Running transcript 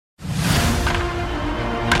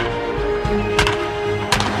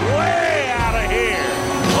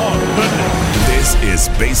is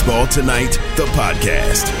Baseball Tonight, the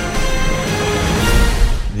podcast.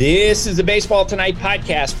 This is the Baseball Tonight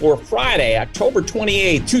podcast for Friday, October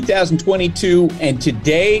 28th, 2022. And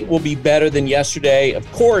today will be better than yesterday, of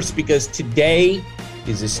course, because today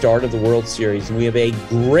is the start of the World Series. And we have a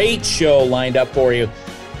great show lined up for you.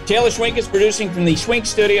 Taylor Schwenk is producing from the Schwenk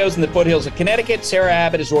Studios in the foothills of Connecticut. Sarah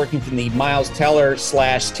Abbott is working from the Miles Teller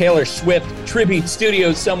 / Taylor Swift Tribute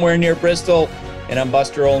Studios somewhere near Bristol. And I'm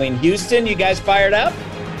Buster Olney in Houston. You guys fired up?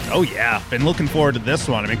 Oh, yeah. Been looking forward to this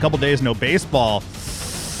one. I mean, a couple days, no baseball.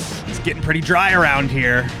 It's getting pretty dry around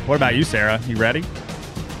here. What about you, Sarah? You ready?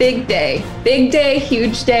 Big day,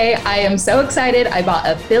 huge day. I am so excited. I bought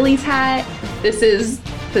a Phillies hat. This is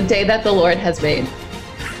the day that the Lord has made.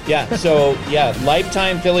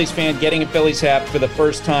 Lifetime Phillies fan getting a Phillies hat for the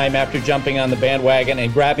first time after jumping on the bandwagon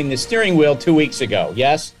and grabbing the steering wheel 2 weeks ago,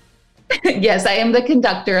 yes? Yes, I am the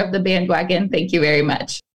conductor of the bandwagon. Thank you very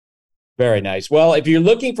much. Very nice. Well, if you're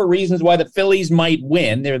looking for reasons why the Phillies might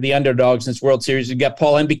win, they're the underdogs in this World Series. We've got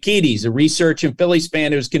Paul Hembekides, a research and Phillies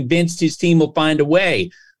fan who's convinced his team will find a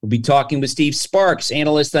way. We'll be talking with Steve Sparks,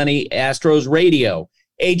 analyst on the Astros radio.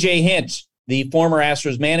 AJ Hinch, the former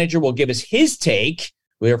Astros manager, will give us his take.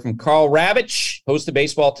 We'll hear from Karl Ravech, host of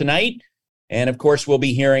Baseball Tonight. And, of course, we'll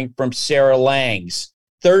be hearing from Sarah Langs.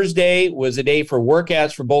 Thursday was a day for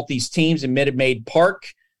workouts for both these teams in Minute Maid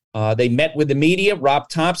Park. They met with the media. Rob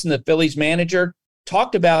Thompson, the Phillies manager,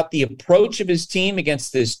 talked about the approach of his team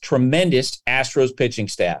against this tremendous Astros pitching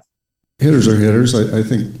staff. Hitters are hitters. I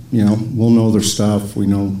think, we'll know their stuff. We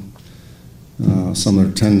know some of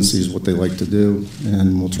their tendencies, what they like to do,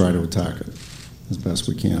 and we'll try to attack it as best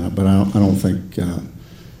we can. But I don't think,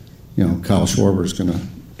 Kyle Schwarber is going to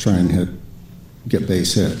try and get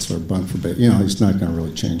base hits or bunt for base. He's not going to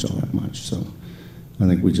really change all that much. So I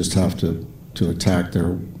think we just have to attack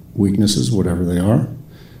their weaknesses, whatever they are,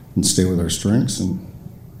 and stay with our strengths and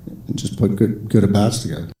just put good at-bats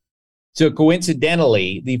together. So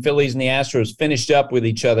coincidentally, the Phillies and the Astros finished up with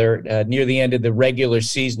each other near the end of the regular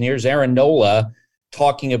season. Here's Aaron Nola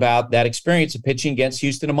talking about that experience of pitching against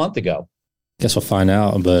Houston a month ago. Guess we'll find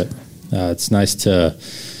out, but it's nice to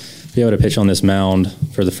be able to pitch on this mound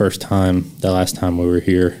for the first time, the last time we were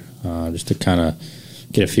here, just to kind of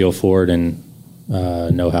get a feel for it and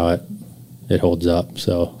know how it holds up.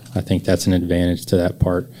 So I think that's an advantage to that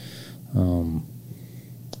part.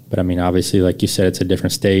 But I mean, obviously, like you said, it's a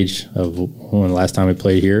different stage of when the last time we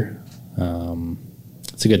played here.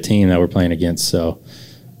 It's a good team that we're playing against, so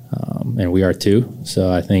and we are too. So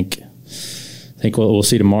I think we'll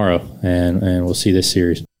see tomorrow, and we'll see this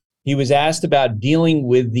series. He was asked about dealing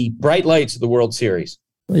with the bright lights of the World Series.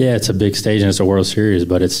 Yeah, it's a big stage and it's a World Series,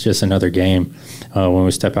 but it's just another game when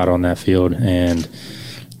we step out on that field. And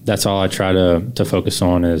that's all I try to focus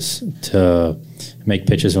on is to make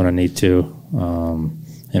pitches when I need to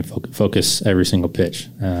and focus every single pitch.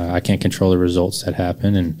 I can't control the results that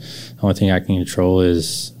happen, and the only thing I can control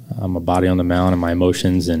is my body on the mound and my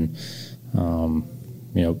emotions and,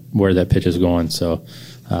 where that pitch is going. So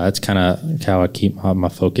that's kind of how I keep my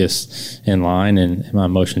focus in line and my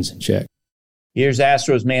emotions in check. Here's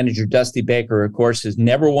Astros manager Dusty Baker, of course, has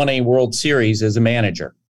never won a World Series as a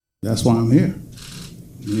manager. That's why I'm here.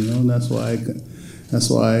 That's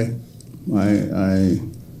why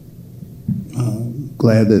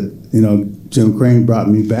glad that, Jim Crane brought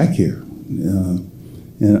me back here.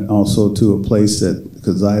 And also to a place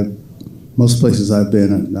because most places I've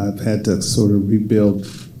been, I've had to sort of rebuild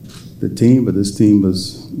the team, but this team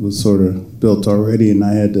was sort of built already, and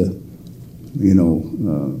I had to,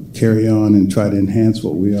 carry on and try to enhance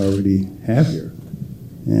what we already have here.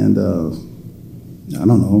 And I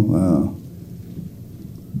don't know.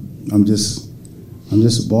 I'm just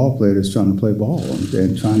a ball player that's trying to play ball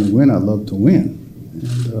and trying to win. I love to win,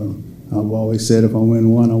 and I've always said if I win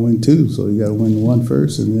one, I win two. So you got to win one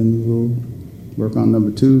first, and then we'll work on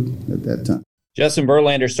number two at that time. Justin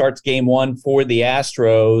Verlander starts game one for the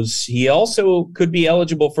Astros. He also could be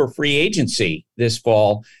eligible for free agency this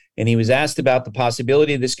fall, and he was asked about the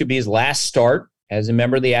possibility this could be his last start as a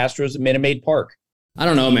member of the Astros at Minute Maid Park. I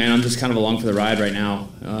don't know, man. I'm just kind of along for the ride right now.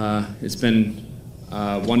 It's been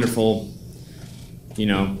a wonderful,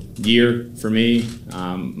 year for me,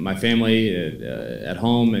 my family at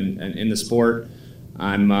home and in the sport.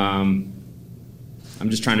 I'm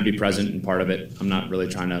just trying to be present and part of it. I'm not really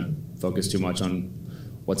trying to focus too much on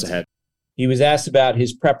what's ahead. He was asked about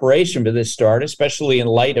his preparation for this start, especially in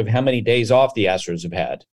light of how many days off the Astros have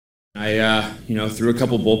had. I, threw a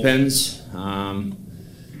couple bullpens.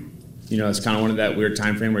 It's kind of one of that weird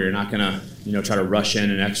time frame where you're not going to, try to rush in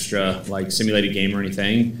an extra simulated game or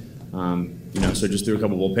anything. So just threw a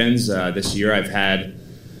couple bullpens. This year I've had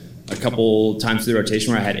a couple times through the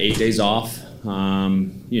rotation where I had 8 days off.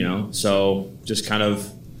 So just kind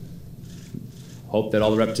of hope that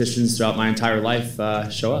all the repetitions throughout my entire life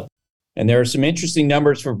show up. And there are some interesting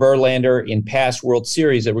numbers for Verlander in past World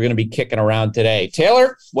Series that we're going to be kicking around today.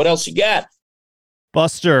 Taylor, what else you got?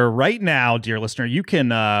 Buster, right now, dear listener, you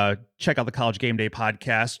can check out the College Game Day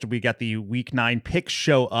podcast. We got the Week 9 pick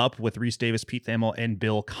show up with Reese Davis, Pete Thamel, and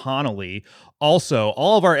Bill Connolly. Also,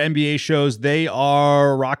 all of our NBA shows, they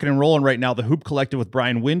are rocking and rolling right now. The Hoop Collective with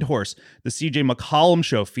Brian Windhorse, the CJ McCollum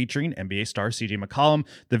Show featuring NBA star CJ McCollum,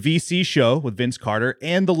 the VC Show with Vince Carter,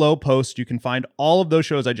 and the Low Post. You can find all of those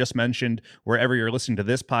shows I just mentioned wherever you're listening to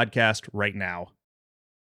this podcast right now.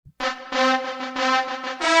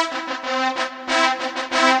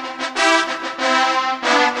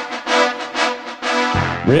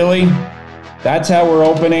 Really? That's how we're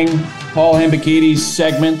opening Paul Hembekides'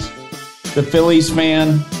 segment. The Phillies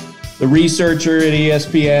fan, the researcher at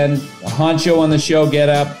ESPN, the honcho on the show Get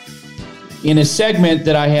Up, in a segment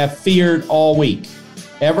that I have feared all week.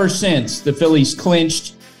 Ever since the Phillies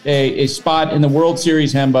clinched a spot in the World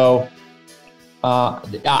Series, Hembo,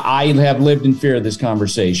 I have lived in fear of this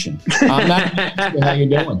conversation. I'm not sure how you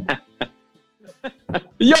doing.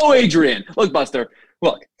 Yo, Adrian. Look, Buster,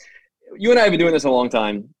 look. You and I have been doing this a long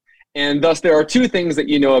time, and thus there are two things that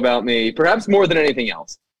you know about me, perhaps more than anything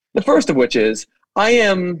else. The first of which is I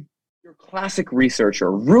am your classic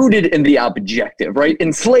researcher, rooted in the objective, right?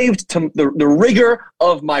 Enslaved to the rigor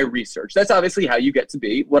of my research. That's obviously how you get to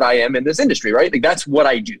be what I am in this industry, right? Like, that's what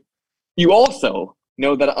I do. You also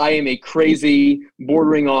know that I am a crazy,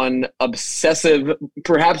 bordering on obsessive,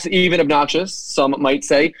 perhaps even obnoxious, some might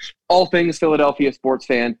say, all things Philadelphia sports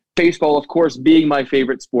fan. Baseball, of course, being my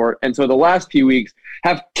favorite sport. And so the last few weeks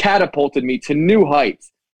have catapulted me to new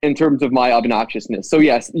heights in terms of my obnoxiousness. So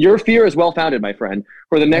yes, your fear is well-founded, my friend.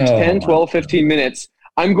 For the next 10, 12, 15 minutes,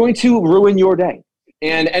 I'm going to ruin your day.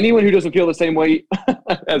 And anyone who doesn't feel the same way,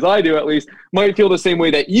 as I do at least, might feel the same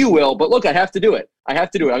way that you will. But look, I have to do it. I'm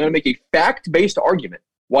going to make a fact-based argument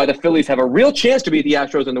why the Phillies have a real chance to beat the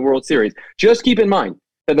Astros in the World Series. Just keep in mind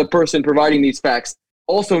that the person providing these facts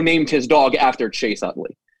also named his dog after Chase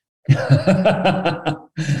Utley. All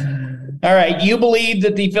right. You believe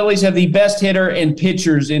that the Phillies have the best hitter and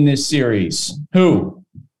pitchers in this series. Who?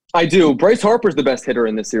 I do. Bryce Harper's the best hitter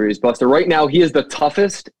in this series, Buster. Right now, he is the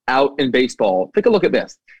toughest out in baseball. Take a look at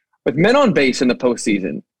this. With men on base in the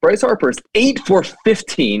postseason, Bryce Harper's 8 for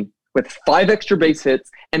 15 with 5 extra base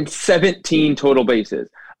hits and 17 total bases.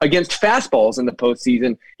 Against fastballs in the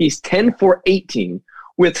postseason, he's 10 for 18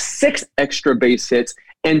 with 6 extra base hits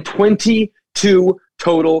and 22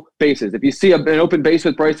 total bases. If you see an open base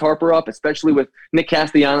with Bryce Harper up, especially with Nick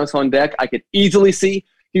Castellanos on deck, I could easily see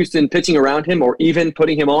Houston pitching around him or even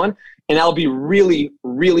putting him on. And I'll be really,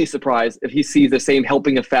 really surprised if he sees the same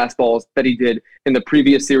helping of fastballs that he did in the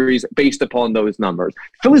previous series based upon those numbers.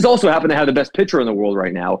 Phillies also happen to have the best pitcher in the world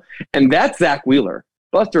right now, and that's Zach Wheeler.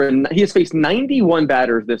 Buster, and he has faced 91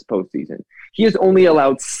 batters this postseason. He has only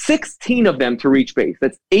allowed 16 of them to reach base.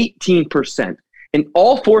 That's 18%. In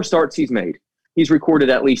all 4 starts he's made, he's recorded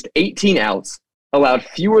at least 18 outs, allowed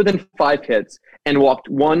fewer than 5 hits, and walked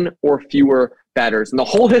 1 or fewer batters. In the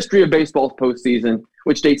whole history of baseball's postseason,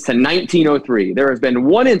 which dates to 1903, there has been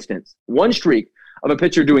one instance, one streak of a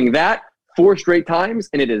pitcher doing that 4 straight times,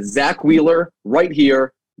 and it is Zach Wheeler right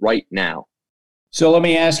here, right now. So let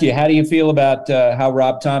me ask you, how do you feel about how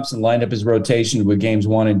Rob Thompson lined up his rotation with games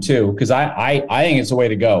 1 and 2? Because I think it's the way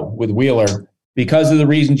to go with Wheeler because of the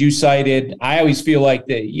reasons you cited. I always feel like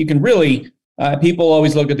that you can really people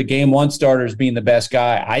always look at the game 1 starters being the best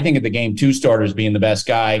guy. I think of the game 2 starters being the best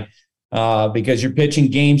guy because you're pitching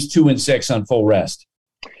games 2 and 6 on full rest.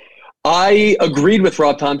 I agreed with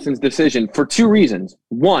Rob Thompson's decision for 2 reasons.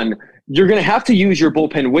 One, you're going to have to use your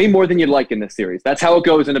bullpen way more than you'd like in this series. That's how it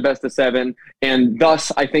goes in a best of 7. And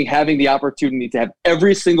thus, I think having the opportunity to have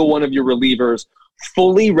every single one of your relievers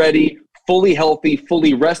fully ready, fully healthy,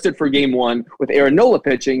 fully rested for game 1 with Aaron Nola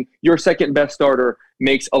pitching, your second best starter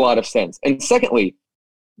makes a lot of sense. And secondly,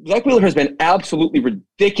 Zach Wheeler has been absolutely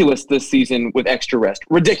ridiculous this season with extra rest.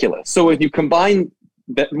 Ridiculous. So if you combine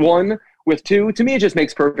that 1 with 2, to me, it just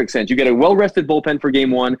makes perfect sense. You get a well-rested bullpen for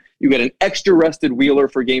game 1. You get an extra rested Wheeler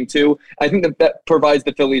for game 2. I think that provides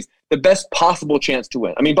the Phillies the best possible chance to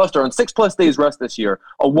win. I mean, Buster, on 6+ days rest this year,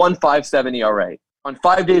 a 1.57 ERA. On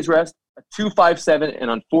 5 days rest, a 2.57,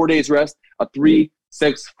 and on 4 days rest, a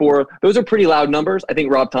 3.64. Those are pretty loud numbers. I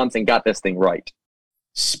think Rob Thompson got this thing right.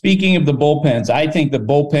 Speaking of the bullpens, I think the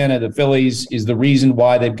bullpen of the Phillies is the reason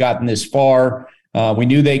why they've gotten this far. We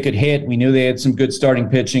knew they could hit. We knew they had some good starting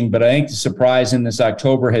pitching, but I think the surprise in this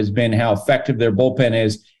October has been how effective their bullpen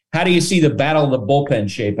is. How do you see the battle of the bullpen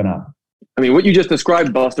shaping up? I mean, what you just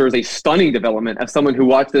described, Buster, is a stunning development as someone who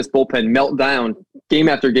watched this bullpen melt down game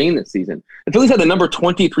after game this season. The Phillies had the number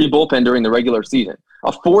 23 bullpen during the regular season,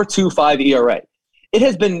 a 4.25 ERA. It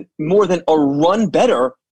has been more than a run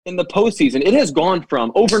better in the postseason. It has gone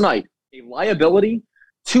from overnight a liability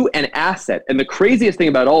to an asset. And the craziest thing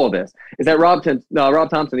about all of this is that Rob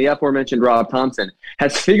Thompson, the aforementioned Rob Thompson,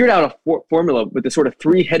 has figured out a formula with the sort of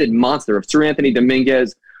three-headed monster of Sir Anthony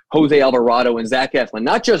Dominguez, Jose Alvarado, and Zach Eflin.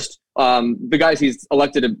 Not just the guys he's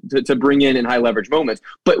elected to bring in high leverage moments,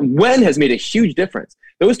 but when has made a huge difference.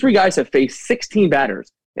 Those three guys have faced 16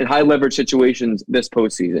 batters in high leverage situations this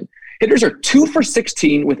postseason. Hitters are 2 for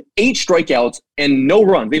 16 with 8 strikeouts and no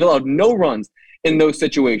runs. They've allowed no runs in those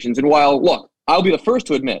situations. And while, look, I'll be the first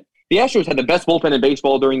to admit, the Astros had the best bullpen in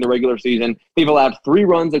baseball during the regular season. They've allowed 3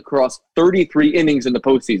 runs across 33 innings in the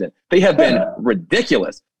postseason. They have been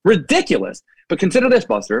ridiculous. But consider this,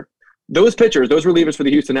 Buster. Those pitchers, those relievers for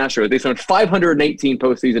the Houston Astros, they thrown 518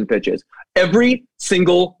 postseason pitches. Every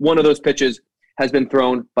single one of those pitches has been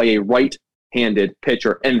thrown by a right-handed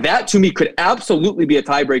pitcher. And that, to me, could absolutely be a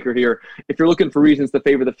tiebreaker here if you're looking for reasons to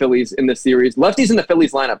favor the Phillies in this series. Lefties in the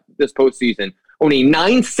Phillies lineup this postseason own a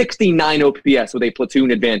 969 OPS with a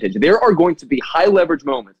platoon advantage. There are going to be high-leverage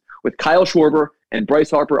moments with Kyle Schwarber and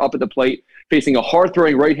Bryce Harper up at the plate facing a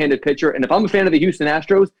hard-throwing right-handed pitcher. And if I'm a fan of the Houston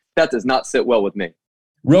Astros, that does not sit well with me.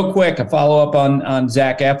 Real quick, a follow-up on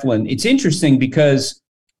Zach Eflin. It's interesting because,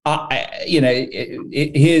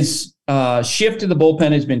 his shift to the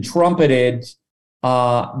bullpen has been trumpeted,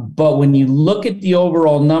 but when you look at the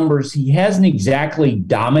overall numbers, he hasn't exactly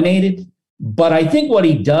dominated. But I think what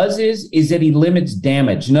he does is that he limits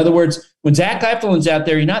damage. In other words, when Zach Eflin's out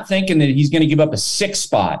there, you're not thinking that he's going to give up a 6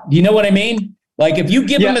 spot. Do you know what I mean? Like if you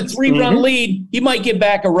give him a 3-run lead, he might give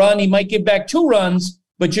back a run. He might give back 2 runs,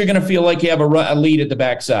 but you're going to feel like you have a lead at the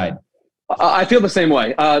backside. I feel the same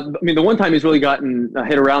way. The one time he's really gotten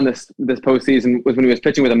hit around this postseason was when he was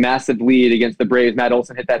pitching with a massive lead against the Braves. Matt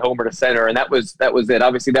Olson hit that homer to center, and that was it.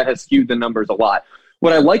 Obviously, that has skewed the numbers a lot.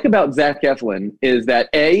 What I like about Zach Eflin is that,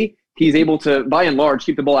 A, he's able to, by and large,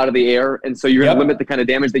 keep the ball out of the air, and so you're going to limit the kind of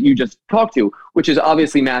damage that you just talked to, which is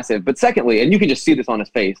obviously massive. But secondly, and you can just see this on his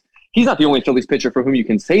face, he's not the only Phillies pitcher for whom you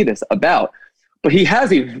can say this about, but he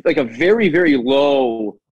has a very, very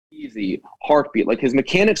low, easy heartbeat. Like his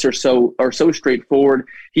mechanics are so straightforward.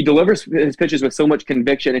 He delivers his pitches with so much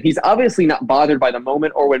conviction, and he's obviously not bothered by the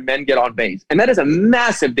moment or when men get on base. And that is a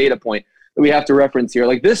massive data point that we have to reference here.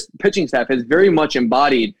 Like this pitching staff has very much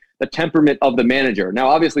embodied the temperament of the manager. Now,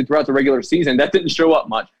 obviously, throughout the regular season, that didn't show up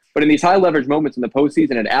much. But in these high leverage moments in the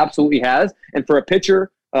postseason, it absolutely has. And for a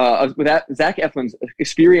pitcher with that Zach Eflin's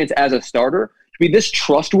experience as a starter, to be this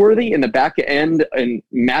trustworthy in the back end and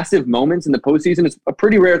massive moments in the postseason is a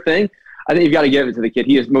pretty rare thing. I think you've got to give it to the kid.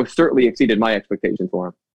 He has most certainly exceeded my expectations for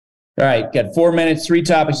him. All right, got 4 minutes, 3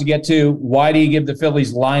 topics to get to. Why do you give the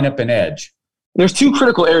Phillies lineup an edge? There's 2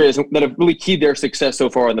 critical areas that have really keyed their success so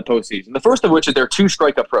far in the postseason. The first of which is their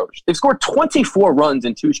 2-strike approach. They've scored 24 runs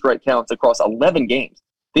in 2-strike counts across 11 games.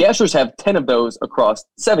 The Astros have 10 of those across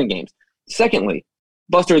 7 games. Secondly,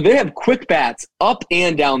 Buster, they have quick bats up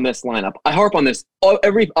and down this lineup. I harp on this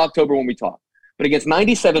every October when we talk. But against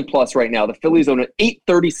 97+ right now, the Phillies own an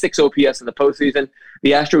 836 OPS in the postseason.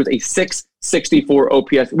 The Astros a 664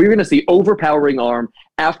 OPS. We're going to see overpowering arm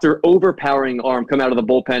after overpowering arm come out of the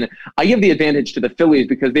bullpen. I give the advantage to the Phillies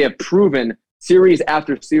because they have proven series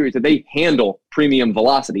after series that they handle premium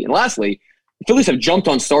velocity. And lastly, the Phillies have jumped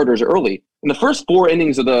on starters early. In the first 4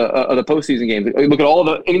 innings of the postseason games, look at all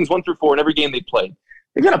the innings 1 through 4 in every game they played.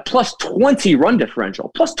 They've got a +20 run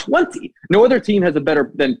differential. +20. No other team has a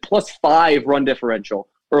better than +5 run differential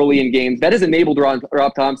early in games. That has enabled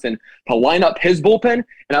Rob Thompson to line up his bullpen and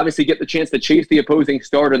obviously get the chance to chase the opposing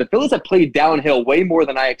starter. The Phillies have played downhill way more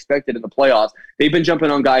than I expected in the playoffs. They've been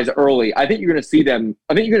jumping on guys early. I think you're going to see them.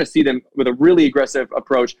 I think you're going to see them with a really aggressive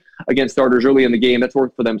approach against starters early in the game. That's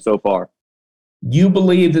worked for them so far. You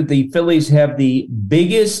believe that the Phillies have the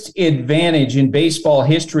biggest advantage in baseball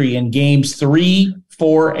history in games 3,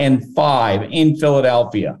 4, and 5 in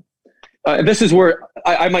Philadelphia. This is where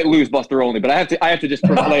I might lose Buster only, but I have to just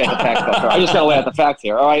lay out the facts, Buster. I just got to lay out the facts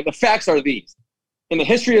here. All right, the facts are these: in the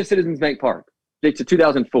history of Citizens Bank Park, dates to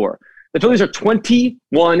 2004, the Phillies are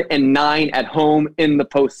 21-9 at home in the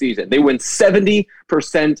postseason. They win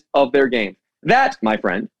 70% of their games. That, my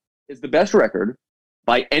friend, is the best record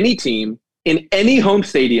by any team in any home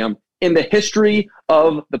stadium in the history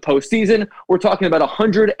of the postseason. We're talking about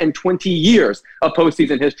 120 years of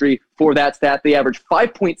postseason history for that stat. They average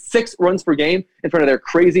 5.6 runs per game in front of their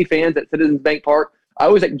crazy fans at Citizens Bank Park. I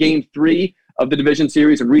was at Game 3 of the division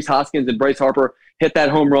series when Rhys Hoskins and Bryce Harper hit that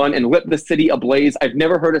home run and lit the city ablaze. I've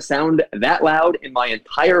never heard a sound that loud in my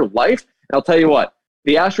entire life. And I'll tell you what,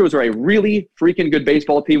 the Astros are a really freaking good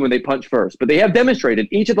baseball team when they punch first, but they have demonstrated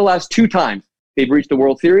each of the last 2 times they've reached the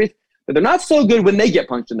World Series that they're not so good when they get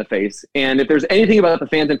punched in the face. And if there's anything about the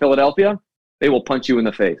fans in Philadelphia, they will punch you in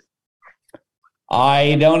the face.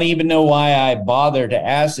 I don't even know why I bother to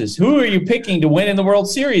ask this. Who are you picking to win in the World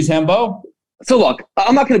Series, Hembo? So look,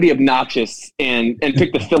 I'm not going to be obnoxious and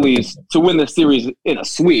pick the Phillies to win the series in a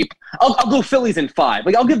sweep. I'll go Phillies in 5.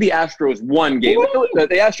 Like, I'll give the Astros 1 game. The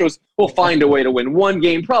Astros will find a way to win 1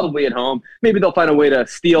 game, probably at home. Maybe they'll find a way to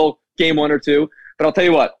steal game 1 or 2. But I'll tell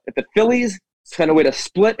you what, if the Phillies find a way to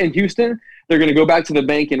split in Houston, they're going to go back to the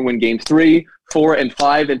bank and win games 3, 4, and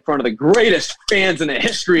 5 in front of the greatest fans in the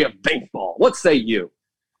history of baseball. What say you?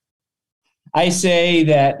 I say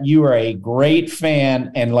that you are a great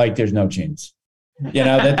fan and like there's no chance. You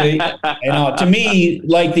know, that they, to me,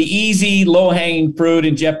 like the easy, low-hanging fruit,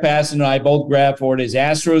 and Jeff Passan and I both grab for it, is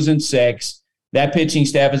Astros in 6. That pitching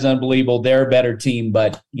staff is unbelievable. They're a better team,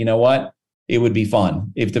 but you know what? It would be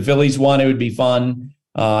fun. If the Phillies won, it would be fun.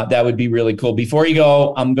 That would be really cool. Before you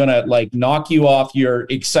go, I'm going to knock you off your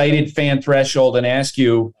excited fan threshold and ask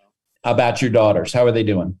you about your daughters. How are they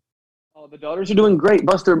doing? The daughters are doing great.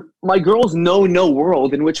 Buster, my girls know no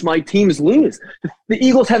world in which my teams lose. The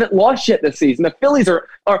Eagles haven't lost yet this season. The Phillies are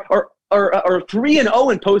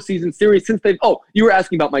 3-0 in postseason series since they've – oh, you were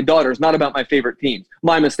asking about my daughters, not about my favorite teams.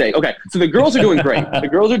 My mistake. Okay, so the girls are doing great. The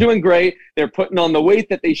girls are doing great. They're putting on the weight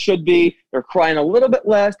that they should be. They're crying a little bit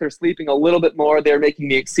less. They're sleeping a little bit more. They're making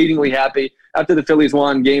me exceedingly happy. After the Phillies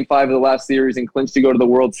won Game 5 of the last series and clinched to go to the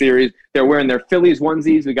World Series, they're wearing their Phillies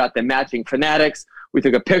onesies. We got them matching Fanatics. We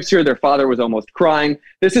took a picture. Their father was almost crying.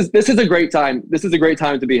 This is a great time. This is a great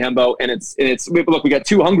time to be Hembo. And it's look, we got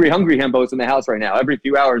 2 hungry Hembos in the house right now. Every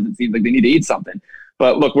few hours it seems like they need to eat something.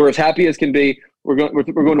 But look, we're as happy as can be. We're going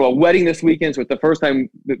to a wedding this weekend. So it's the first time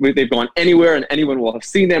they've gone anywhere, and anyone will have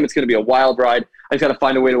seen them. It's going to be a wild ride. I just got to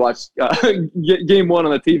find a way to watch Game 1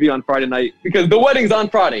 on the TV on Friday night because the wedding's on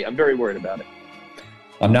Friday. I'm very worried about it.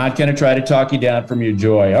 I'm not going to try to talk you down from your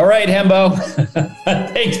joy. All right, Hembo.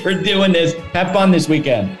 Thanks for doing this. Have fun this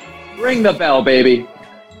weekend. Ring the bell, baby.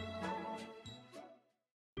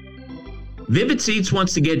 Vivid Seats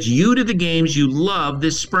wants to get you to the games you love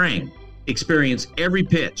this spring. Experience every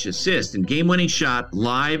pitch, assist, and game-winning shot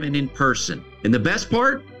live and in person. And the best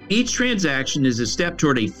part? Each transaction is a step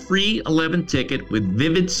toward a free 11 ticket with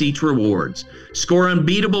Vivid Seats rewards. Score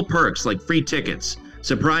unbeatable perks like free tickets,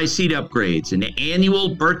 surprise seat upgrades, and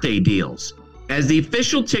annual birthday deals. As the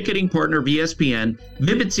official ticketing partner of ESPN,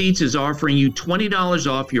 Vivid Seats is offering you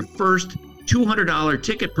 $20 off your first $200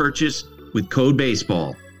 ticket purchase with code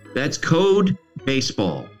BASEBALL. That's code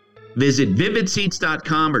BASEBALL. Visit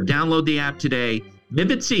vividseats.com or download the app today.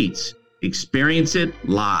 Vivid Seats. Experience it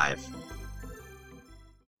live.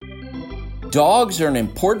 Dogs are an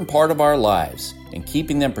important part of our lives, and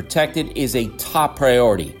keeping them protected is a top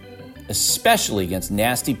priority, especially against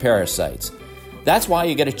nasty parasites. That's why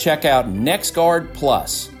you got to check out NexGard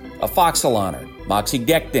Plus, Afoxolaner,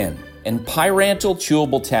 Moxidectin, and Pyrantel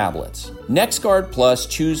chewable tablets. NexGard Plus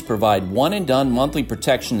chews provide one-and-done monthly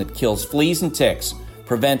protection that kills fleas and ticks,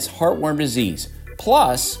 prevents heartworm disease,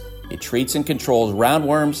 plus it treats and controls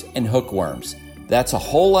roundworms and hookworms. That's a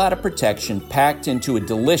whole lot of protection packed into a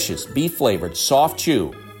delicious beef-flavored soft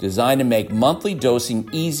chew designed to make monthly dosing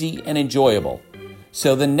easy and enjoyable.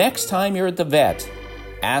 So the next time you're at the vet,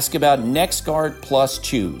 ask about NexGard Plus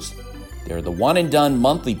Chews. They're the one-and-done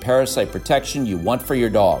monthly parasite protection you want for your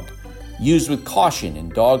dog. Used with caution in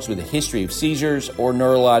dogs with a history of seizures or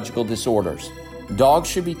neurological disorders. Dogs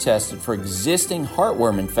should be tested for existing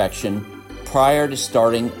heartworm infection prior to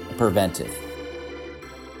starting preventive.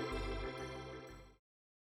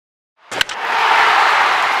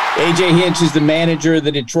 AJ Hinch is the manager of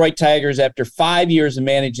the Detroit Tigers after 5 years of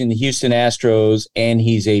managing the Houston Astros, and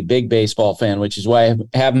he's a big baseball fan, which is why I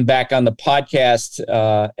have him back on the podcast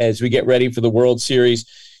as we get ready for the World Series.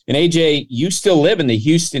 And AJ, you still live in the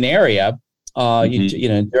Houston area. You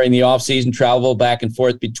know, during the offseason, travel back and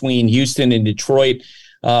forth between Houston and Detroit.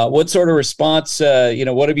 What sort of response,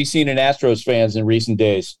 what have you seen in Astros fans in recent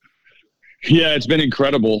days? Yeah, it's been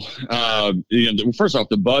incredible. First off,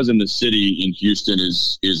 the buzz in the city in Houston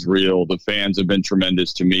is real. The fans have been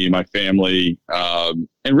tremendous to me, my family, and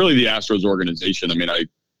really the Astros organization. I mean,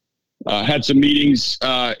 I had some meetings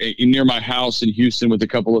near my house in Houston with a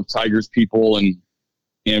couple of Tigers people, and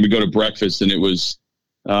we go to breakfast, and it was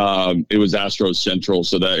Astros Central.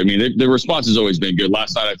 So that, I mean, the response has always been good.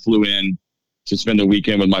 Last night I flew in to spend the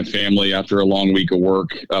weekend with my family after a long week of work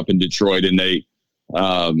up in Detroit, and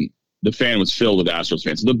the fan was filled with Astros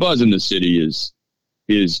fans. So the buzz in the city is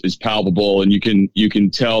palpable, and you can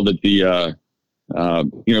tell that the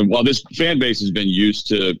while this fan base has been used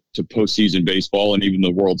to postseason baseball and even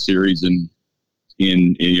the World Series in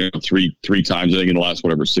three times, I think, in the last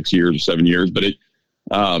 6 years or 7 years, but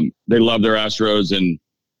they love their Astros,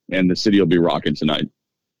 and the city will be rocking tonight.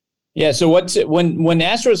 Yeah. So when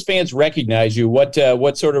Astros fans recognize you, what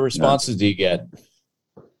sort of responses do you get?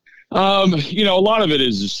 A lot of it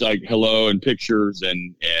is just like hello and pictures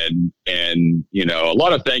and a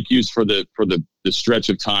lot of thank yous for the stretch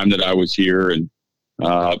of time that I was here, and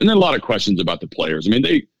then a lot of questions about the players. I mean,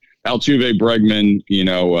 Altuve, Bregman,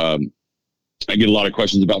 I get a lot of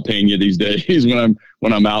questions about Pena these days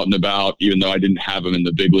when I'm out and about, even though I didn't have them in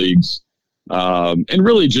the big leagues, and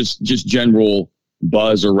really just general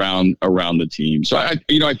buzz around the team. So I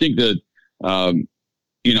think that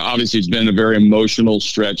obviously it's been a very emotional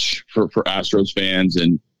stretch for Astros fans,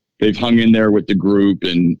 and they've hung in there with the group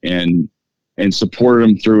and supported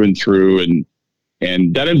them through and through,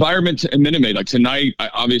 and that environment in Minute Maid, like tonight,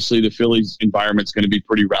 obviously the Phillies environment's going to be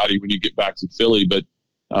pretty rowdy when you get back to Philly, but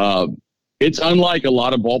it's unlike a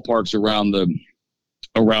lot of ballparks around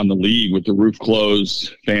the league with the roof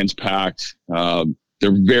closed, fans packed.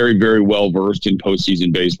 They're very, very well versed in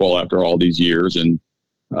postseason baseball after all these years, and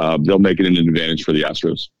they'll make it an advantage for the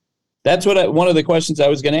Astros. That's one of the questions I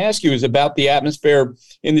was going to ask you is about the atmosphere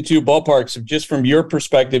in the two ballparks. Just from your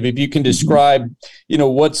perspective, if you can describe,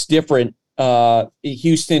 what's different,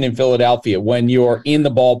 Houston and Philadelphia when you're in the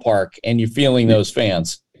ballpark and you're feeling those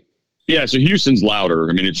fans. Yeah, so Houston's louder.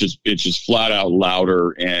 I mean, it's just flat out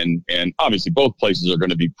louder, and obviously both places are going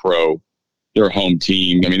to be pro their home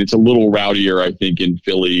team. I mean, it's a little rowdier, I think, in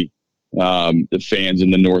Philly. The fans in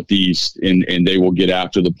the Northeast, and they will get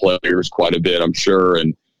after the players quite a bit, I'm sure,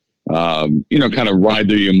 and kind of ride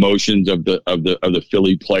the emotions of the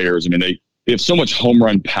Philly players. I mean, they have so much home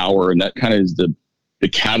run power, and that kind of is the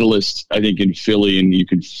catalyst, I think, in Philly, and you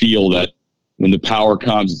can feel that when the power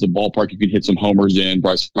comes, it's a ballpark you can hit some homers in.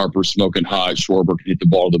 Bryce Harper smoking hot, Schwarber can hit the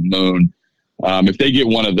ball to the moon. If they get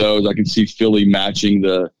one of those, I can see Philly matching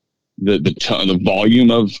the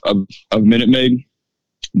volume of Minute Maid.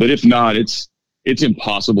 But if not, it's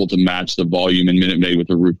impossible to match the volume in Minute Maid with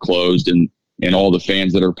the roof closed and all the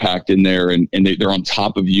fans that are packed in there, and they're on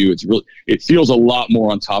top of you. It feels a lot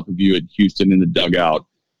more on top of you at Houston in the dugout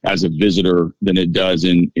as a visitor than it does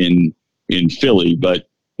in Philly. But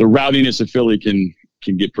the rowdiness of Philly can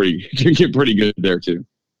get pretty good there too.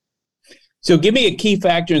 So give me a key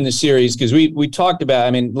factor in the series, because we talked about,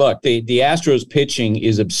 I mean, look, the Astros pitching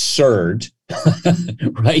is absurd,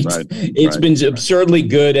 right? It's been absurdly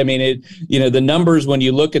good. I mean, the numbers, when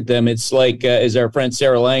you look at them, it's like, as our friend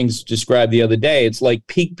Sarah Langs described the other day, it's like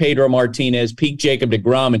peak Pedro Martinez, peak Jacob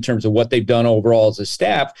deGrom in terms of what they've done overall as a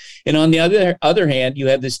staff. And on the other hand, you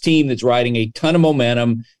have this team that's riding a ton of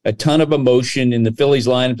momentum, a ton of emotion in the Phillies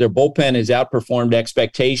lineup. Their bullpen has outperformed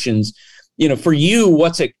expectations. For you,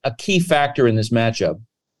 what's a key factor in this matchup?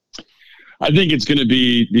 I think it's going to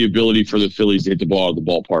be the ability for the Phillies to hit the ball out of the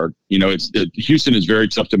ballpark. Houston is very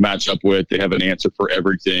tough to match up with. They have an answer for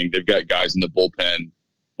everything. They've got guys in the bullpen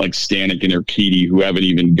like Stanek and Urquidy who haven't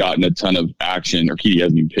even gotten a ton of action. Urquidy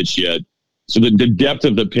hasn't even pitched yet. So the depth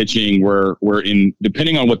of the pitching, where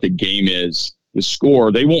depending on what the game is, the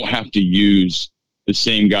score, they won't have to use the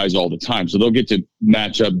same guys all the time. So they'll get to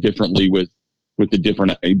match up differently with the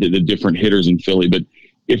different hitters in Philly. But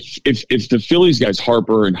if the Phillies guys,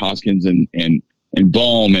 Harper and Hoskins and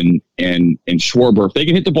Bohm and Schwarber, if they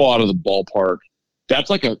can hit the ball out of the ballpark, that's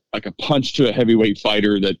like a punch to a heavyweight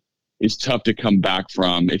fighter that is tough to come back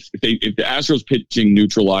from. If the Astros pitching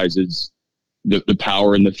neutralizes the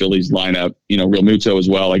power in the Phillies lineup, Real Muto as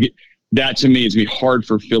well, that to me is going to be hard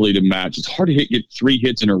for Philly to match. It's hard to get 3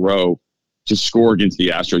 hits in a row to score against the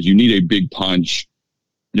Astros. You need a big punch.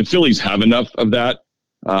 The Phillies have enough of that,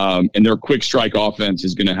 and their quick strike offense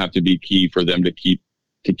is going to have to be key for them to keep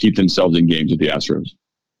themselves in games with the Astros.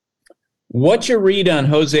 What's your read on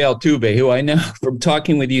Jose Altuve, who I know from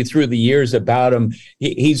talking with you through the years about him,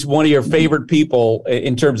 he's one of your favorite people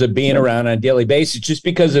in terms of being around on a daily basis, just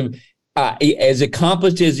because of as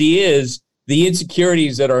accomplished as he is, the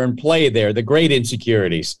insecurities that are in play there, the great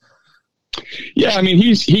insecurities. Yeah, I mean,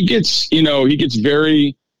 he gets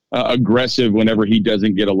very aggressive whenever he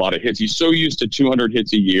doesn't get a lot of hits. He's so used to 200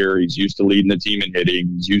 hits a year. He's used to leading the team in hitting.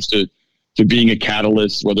 He's used to being a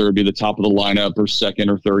catalyst, whether it be the top of the lineup or second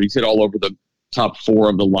or third. He's hit all over the top 4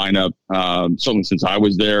 of the lineup, certainly since I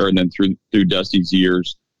was there and then through Dusty's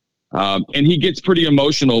years. And he gets pretty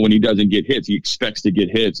emotional when he doesn't get hits. He expects to get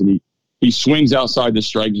hits, and he swings outside the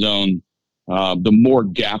strike zone the more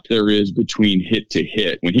gap there is between hit to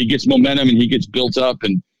hit. When he gets momentum and he gets built up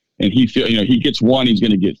and he he gets one, he's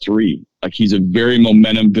going to get three. Like, he's a very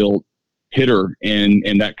momentum built hitter,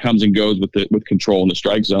 and that comes and goes with control in the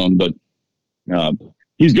strike zone. But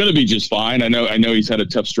he's going to be just fine. I know he's had a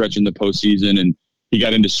tough stretch in the postseason, and he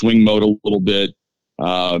got into swing mode a little bit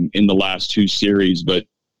in the last two series, but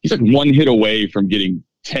he's like one hit away from getting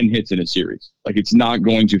 10 hits in a series. Like, it's not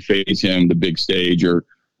going to phase him, the big stage or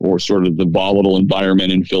sort of the volatile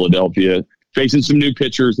environment in Philadelphia, facing some new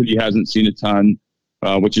pitchers that he hasn't seen a ton,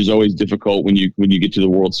 which is always difficult when you get to the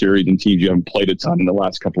World Series and teams you haven't played a ton in the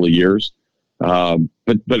last couple of years. But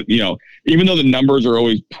even though the numbers are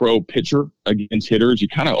always pro pitcher against hitters, you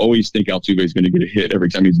kind of always think Altuve is going to get a hit every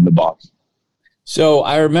time he's in the box. So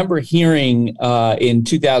I remember hearing in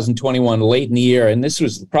 2021, late in the year, and this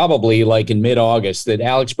was probably like in mid-August, that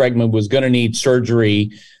Alex Bregman was going to need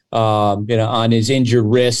surgery, on his injured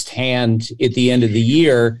wrist, hand at the end of the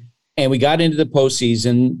year. And we got into the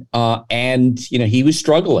postseason, and he was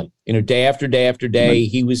struggling. Day after day after day,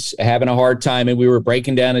 he was having a hard time, and we were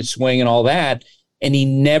breaking down his swing and all that. And he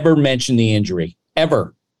never mentioned the injury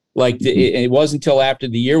ever. Like, it wasn't until after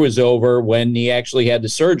the year was over, when he actually had the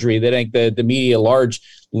surgery, that I think the media at large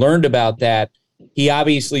learned about that. He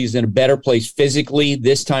obviously is in a better place physically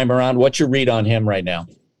this time around. What's your read on him right now?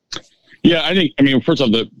 Yeah, first off,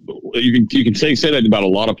 you can say that about a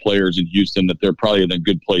lot of players in Houston, that they're probably in a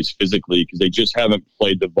good place physically because they just haven't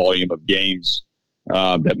played the volume of games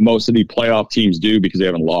that most of the playoff teams do because they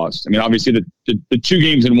haven't lost. Obviously the 2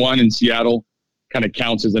 games in one in Seattle kind of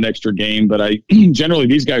counts as an extra game, but generally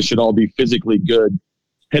these guys should all be physically good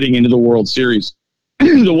heading into the World Series.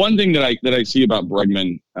 The one thing that I see about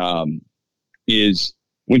Bregman is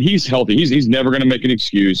when he's healthy, he's never going to make an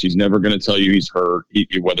excuse. He's never going to tell you he's hurt,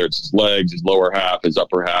 whether it's his legs, his lower half, his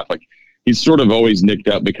upper half. Like, he's sort of always nicked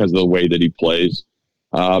up because of the way that he plays.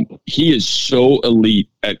 He is so elite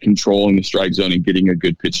at controlling the strike zone and getting a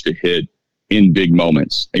good pitch to hit in big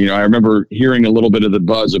moments. I remember hearing a little bit of the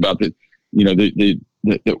buzz about the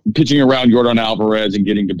pitching around Yordan Alvarez and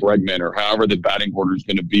getting to Bregman, or however the batting order is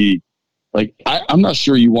going to be. Like, I'm not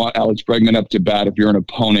sure you want Alex Bregman up to bat if you're an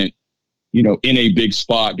opponent, in a big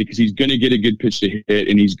spot, because he's going to get a good pitch to hit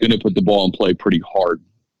and he's going to put the ball in play pretty hard.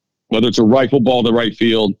 Whether it's a rifle ball to right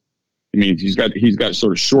field, he's got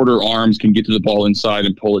sort of shorter arms, can get to the ball inside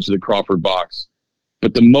and pull it to the Crawford box.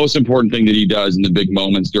 But the most important thing that he does in the big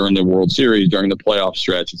moments during the World Series, during the playoff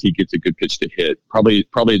stretch, is he gets a good pitch to hit. Probably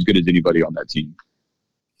as good as anybody on that team.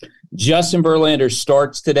 Justin Verlander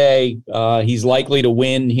starts today. He's likely to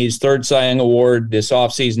win his 3rd Cy Young Award this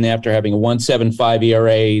offseason after having a 1.75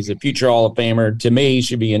 ERA. He's a future Hall of Famer. To me, he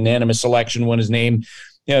should be a unanimous selection when his name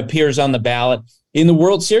appears on the ballot. In the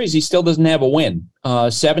World Series, he still doesn't have a win.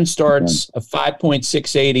 7 starts, a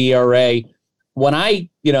 5.68 ERA. When I,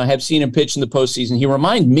 have seen him pitch in the postseason, he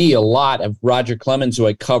reminded me a lot of Roger Clemens, who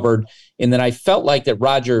I covered, in that I felt like that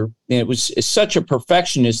Roger was such a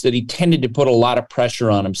perfectionist that he tended to put a lot of pressure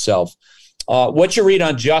on himself. What's your read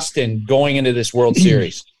on Justin going into this World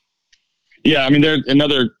Series? Yeah, they're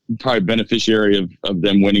another probably beneficiary of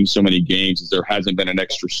them winning so many games, is there hasn't been an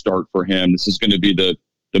extra start for him. This is going to be the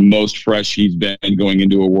most fresh he's been going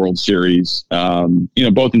into a World Series.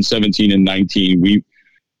 Both in 17 and 19,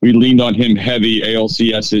 we leaned on him heavy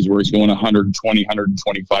ALCSs where he's going 120,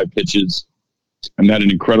 125 pitches, and had an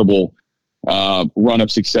incredible run of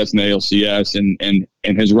success in the ALCS,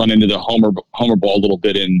 and has run into the homer ball a little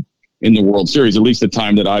bit in the World Series, at least the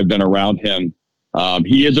time that I've been around him.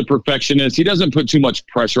 He is a perfectionist. He doesn't put too much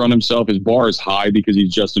pressure on himself. His bar is high because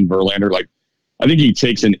he's Justin Verlander. Like, I think he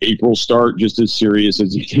takes an April start just as seriously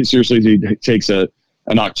as he takes an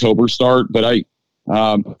October start. But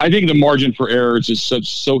I think the margin for error is just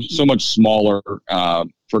so much smaller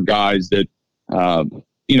for guys that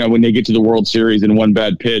when they get to the World Series and one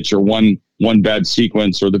bad pitch or one bad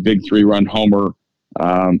sequence or the big 3-run homer,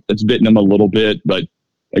 that's bitten them a little bit. But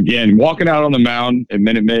again, walking out on the mound at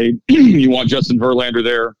Minute Maid, you want Justin Verlander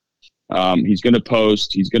there. He's going to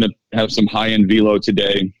post. He's going to have some high-end velo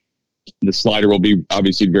today. The slider will be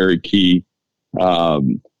obviously very key.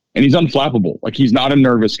 And he's unflappable. Like, he's not a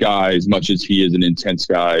nervous guy as much as he is an intense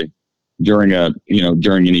guy during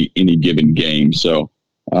any given game. So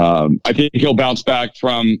I think he'll bounce back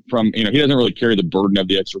from he doesn't really carry the burden of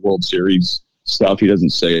the extra World Series stuff. He doesn't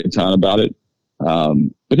say a ton about it,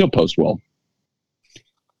 but he'll post well.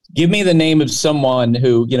 Give me the name of someone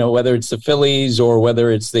who, whether it's the Phillies or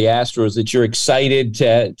whether it's the Astros, that you're excited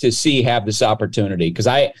to see have this opportunity. Because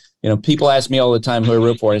people ask me all the time who I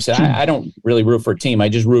root for. I said, I don't really root for a team. I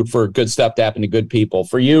just root for good stuff to happen to good people.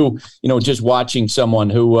 For you, just watching someone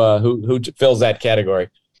who fills that category.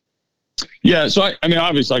 Yeah, so I mean,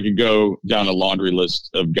 obviously, I could go down a laundry list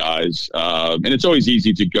of guys, and it's always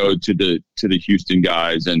easy to go to the Houston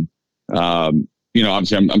guys. And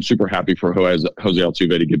obviously, I'm super happy for Jose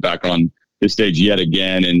Altuve to get back on this stage yet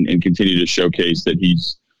again and continue to showcase that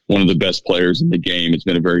he's one of the best players in the game. It's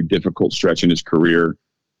been a very difficult stretch in his career,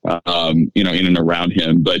 in and around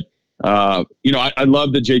him. But I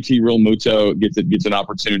love that JT Realmuto gets an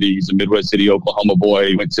opportunity. He's a Midwest City, Oklahoma boy.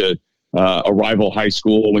 He went to a rival high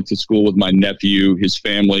school, went to school with my nephew. His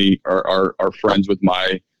family are friends with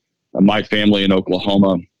my family in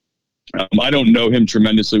Oklahoma. I don't know him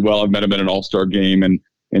tremendously well. I've met him at an all-star game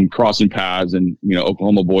and crossing paths, and,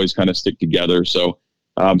 Oklahoma boys kind of stick together. So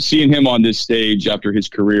seeing him on this stage after his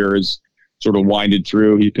career is sort of winded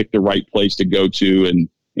through, he picked the right place to go to, and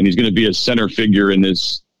he's going to be a center figure in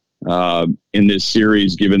this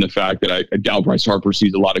series, given the fact that I doubt Bryce Harper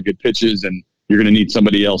sees a lot of good pitches, and you're going to need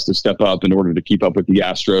somebody else to step up in order to keep up with the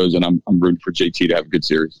Astros, and I'm rooting for JT to have a good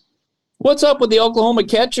series. What's up with the Oklahoma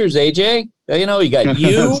catchers, AJ? You got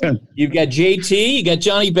you've got JT, you got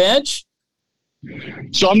Johnny Bench.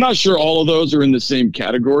 So I'm not sure all of those are in the same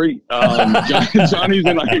category. Johnny's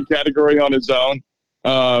in like a category on his own.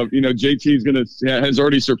 JT has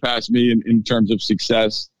already surpassed me in terms of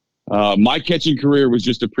success. My catching career was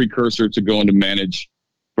just a precursor to going to manage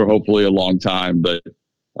for hopefully a long time, but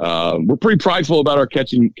we're pretty prideful about our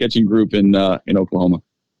catching group in Oklahoma.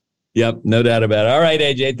 Yep, no doubt about it. All right,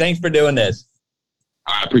 AJ, thanks for doing this.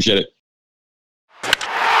 I appreciate it.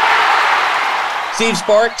 Steve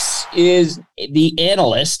Sparks is the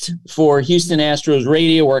analyst for Houston Astros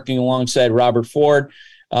Radio, working alongside Robert Ford.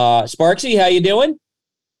 Sparksy, how you doing?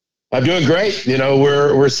 I'm doing great.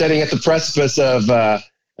 We're sitting at the precipice of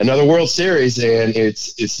another World Series, and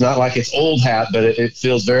it's not like it's old hat, but it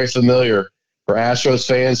feels very familiar for Astros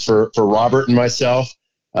fans, for Robert and myself.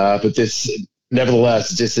 But this,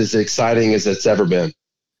 nevertheless, just as exciting as it's ever been.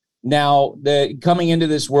 Now, coming into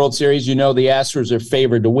this World Series, the Astros are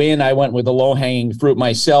favored to win. I went with the low-hanging fruit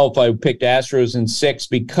myself. I picked Astros in 6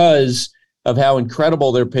 because of how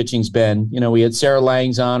incredible their pitching's been. We had Sarah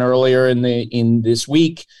Langs on earlier in this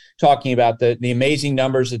week talking about the amazing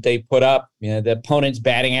numbers that they put up. The opponent's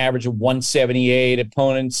batting average of 178,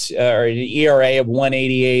 opponent's or an ERA of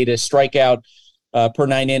 188, a strikeout per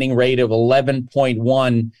 9-inning rate of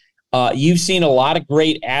 11.1. You've seen a lot of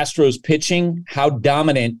great Astros pitching. How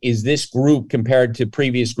dominant is this group compared to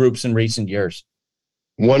previous groups in recent years?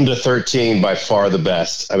 1-13, by far the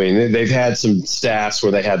best. I mean, they've had some stats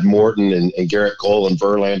where they had Morton and Garrett Cole and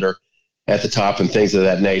Verlander at the top and things of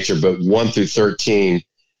that nature, but 1-13,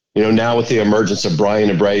 now with the emergence of Brian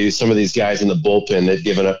Abreu, some of these guys in the bullpen, they've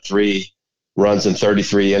given up 3 runs in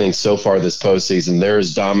 33 innings so far this postseason. They're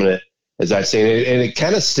as dominant as I've seen it. And it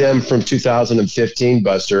kind of stemmed from 2015,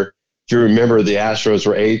 Buster. If you remember, the Astros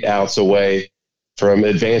were 8 outs away from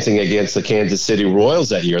advancing against the Kansas City Royals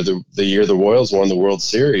that year, the year the Royals won the World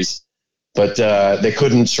Series. But they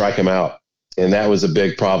couldn't strike them out. And that was a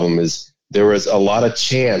big problem, is there was a lot of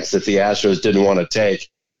chance that the Astros didn't want to take,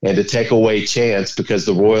 and to take away chance because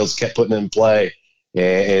the Royals kept putting it in play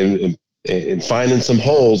and finding some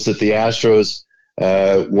holes that the Astros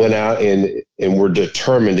went out and were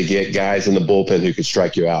determined to get guys in the bullpen who could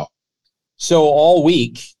strike you out. So all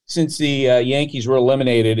week, since the Yankees were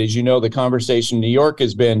eliminated, as you know, the conversation in New York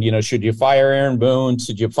has been, should you fire Aaron Boone?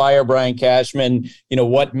 Should you fire Brian Cashman?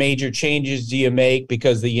 What major changes do you make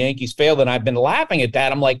because the Yankees failed? And I've been laughing at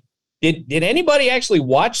that. I'm like, did anybody actually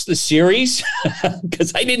watch the series?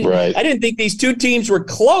 Because I didn't think these two teams were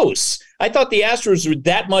close. I thought the Astros were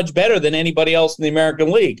that much better than anybody else in the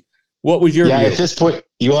American League. What was your view? At this point,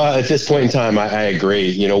 at this point in time, I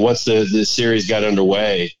agree. Once the series got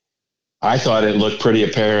underway, I thought it looked pretty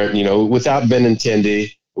apparent, without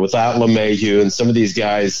Benintendi, without LeMahieu, and some of these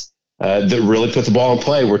guys that really put the ball in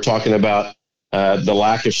play. We're talking about the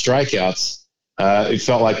lack of strikeouts. It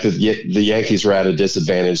felt like the Yankees were at a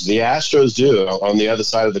disadvantage. The Astros do, on the other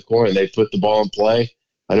side of the coin. They put the ball in play.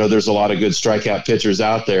 I know there's a lot of good strikeout pitchers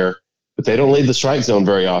out there, but they don't leave the strike zone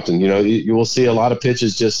very often. You will see a lot of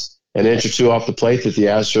pitches just an inch or two off the plate that the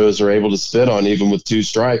Astros are able to spit on, even with 2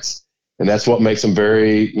 strikes. And that's what makes them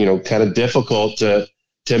very, kind of difficult to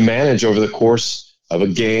manage over the course of a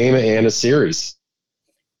game and a series.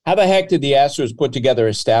 How the heck did the Astros put together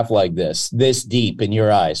a staff like this deep in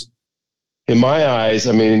your eyes? In my eyes,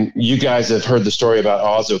 I mean, you guys have heard the story about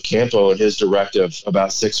Oz Ocampo and his directive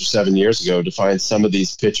about 6 or 7 years ago to find some of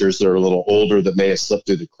these pitchers that are a little older that may have slipped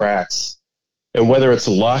through the cracks. And whether it's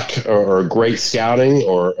luck or great scouting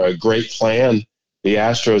or a great plan, the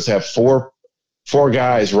Astros have four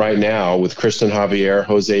guys right now with Christian Javier,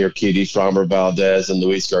 Jose Urquidy, Framber Valdez, and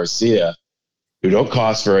Luis Garcia who don't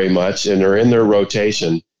cost very much and are in their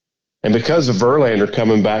rotation. And because of Verlander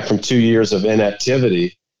coming back from 2 years of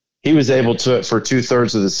inactivity, he was able to, for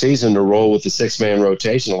 2/3 of the season, to roll with the 6-man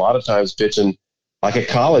rotation, a lot of times pitching like a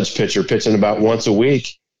college pitcher, pitching about once a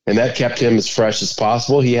week. And that kept him as fresh as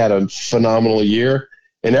possible. He had a phenomenal year,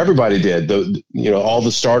 and everybody did. All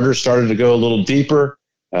the starters started to go a little deeper.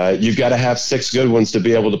 You've got to have 6 good ones to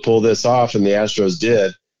be able to pull this off, and the Astros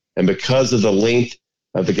did. And because of the length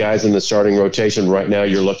of the guys in the starting rotation right now,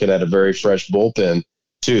 you're looking at a very fresh bullpen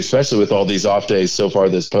too, especially with all these off days so far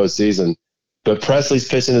this postseason. But Presley's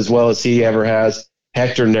pitching as well as he ever has.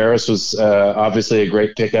 Hector Neris was obviously a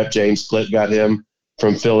great pickup. James Clitt got him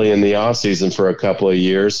from Philly in the offseason for a couple of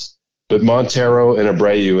years. But Montero and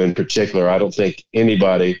Abreu in particular, I don't think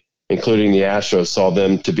anybody, including the Astros, saw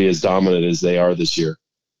them to be as dominant as they are this year.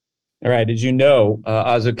 All right. As you know,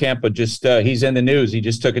 Ocampo he's in the news. He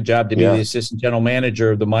just took a job to be the assistant general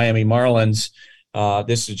manager of the Miami Marlins.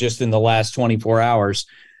 This is just in the last 24 hours.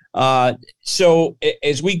 So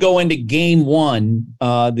as we go into game 1,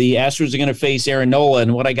 the Astros are going to face Aaron Nola.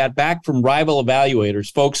 And what I got back from rival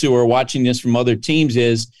evaluators, folks who are watching this from other teams,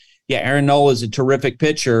 is, Aaron Nola is a terrific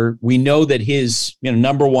pitcher. We know that his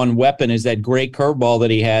number one weapon is that great curveball that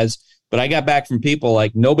he has. But I got back from people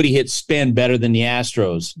like nobody hits spin better than the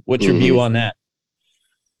Astros. What's your view on that?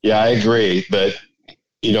 Yeah, I agree. But,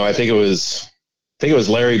 I think it was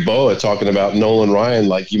Larry Boa talking about Nolan Ryan,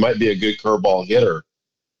 like, you might be a good curveball hitter,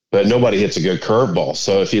 but nobody hits a good curveball.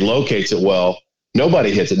 So if he locates it well,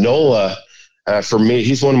 nobody hits it. Nola, for me,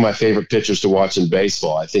 he's one of my favorite pitchers to watch in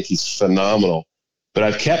baseball. I think he's phenomenal. But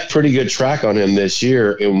I've kept pretty good track on him this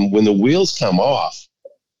year. And when the wheels come off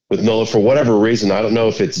with Nola, for whatever reason, I don't know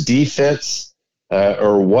if it's defense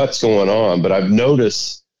or what's going on, but I've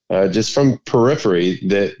noticed just from periphery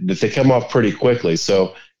that they come off pretty quickly.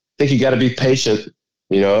 So I think you got to be patient,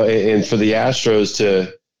 and for the Astros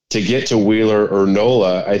to get to Wheeler or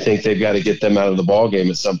Nola, I think they've got to get them out of the ballgame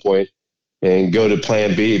at some point and go to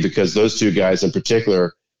plan B, because those two guys in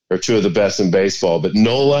particular are two of the best in baseball. But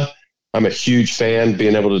Nola, I'm a huge fan,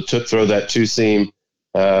 being able to throw that 2-seam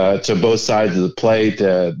to both sides of the plate,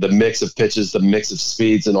 the mix of pitches, the mix of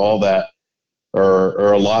speeds, and all that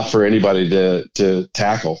are a lot for anybody to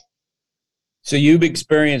tackle. So you've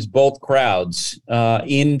experienced both crowds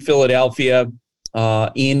in Philadelphia,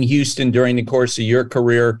 in Houston during the course of your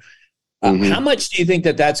career. How much do you think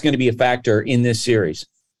that that's going to be a factor in this series?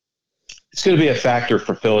 It's going to be a factor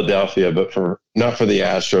for Philadelphia, but not for the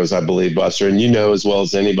Astros, I believe, Buster. And as well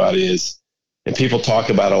as anybody is, and people talk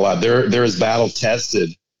about it a lot, they're as battle tested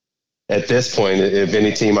at this point if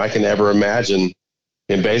any team I can ever imagine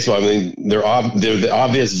in baseball. I mean, they're the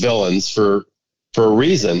obvious villains for a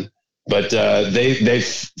reason, but they've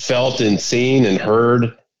felt and seen and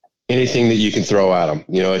heard anything that you can throw at them.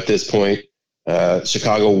 At this point,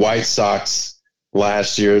 Chicago White Sox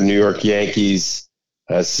last year, New York Yankees,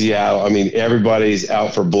 Seattle. I mean, everybody's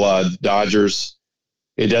out for blood. Dodgers,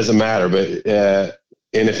 it doesn't matter. But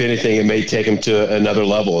and if anything, it may take them to another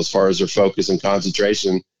level as far as their focus and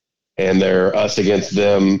concentration and their us against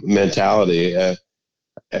them mentality.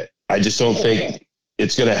 I just don't think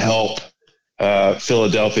it's going to help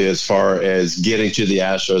Philadelphia as far as getting to the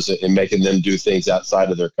Astros and making them do things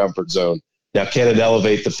outside of their comfort zone. Now, can it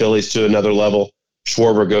elevate the Phillies to another level?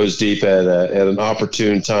 Schwarber goes deep at an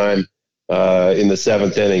opportune time in the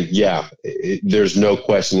 7th inning. Yeah, there's no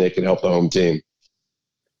question it can help the home team.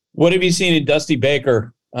 What have you seen in Dusty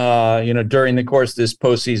Baker, during the course of this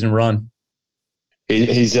postseason run?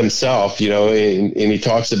 He's himself, and he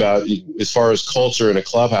talks about, as far as culture in a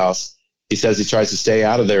clubhouse, he says he tries to stay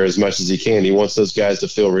out of there as much as he can. He wants those guys to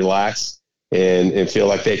feel relaxed and feel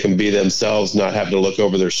like they can be themselves, not having to look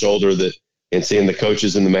over their shoulder and seeing the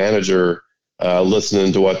coaches and the manager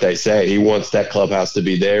listening to what they say. He wants that clubhouse to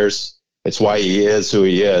be theirs. It's why he is who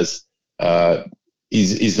he is.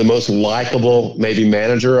 He's the most likable, maybe,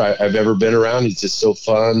 manager I've ever been around. He's just so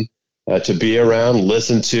fun to be around,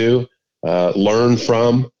 listen to, learn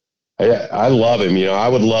from. I love him. I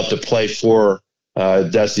would love to play for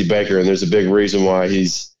Dusty Baker, and there's a big reason why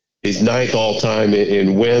he's 9th all time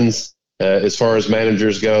in wins as far as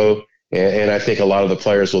managers go. And I think a lot of the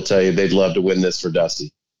players will tell you they'd love to win this for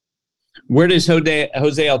Dusty. Where does Jose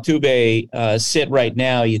Altuve sit right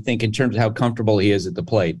now, you think, in terms of how comfortable he is at the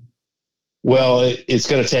plate? Well, it's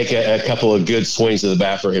going to take a couple of good swings of the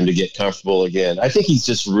bat for him to get comfortable again. I think he's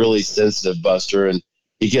just really sensitive, Buster, and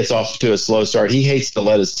he gets off to a slow start. He hates to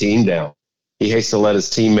let his team down. He hates to let his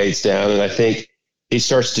teammates down, and I think he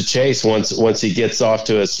starts to chase once he gets off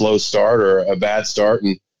to a slow start or a bad start.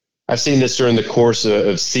 And I've seen this during the course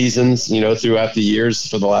of seasons, throughout the years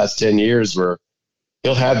for the last 10 years, where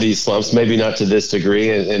he'll have these slumps, maybe not to this degree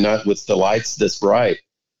and not with the lights this bright.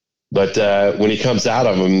 But when he comes out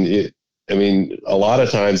of them, a lot of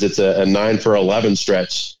times it's a 9 for 11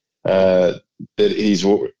 stretch that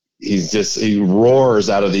he roars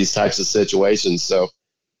out of these types of situations. So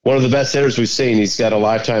one of the best hitters we've seen. He's got a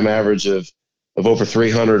lifetime average of over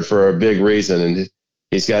 300 for a big reason, and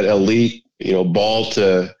he's got elite, ball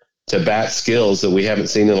to bat skills that we haven't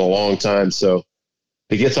seen in a long time. So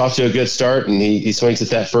he gets off to a good start, and he swings at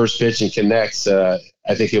that first pitch and connects. I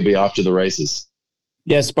think he'll be off to the races.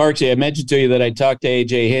 Yes, Sparksy, I mentioned to you that I talked to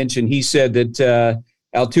A.J. Hinch, and he said that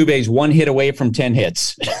Altuve's 1 hit away from 10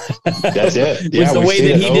 hits. That's it. Yeah, the way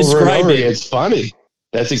that he described it. It's funny.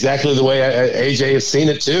 That's exactly the way AJ has seen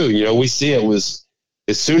it too. We see it was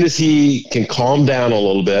as soon as he can calm down a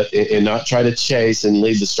little bit and not try to chase and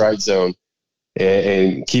leave the strike zone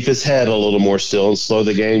and keep his head a little more still and slow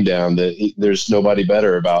the game down, there's nobody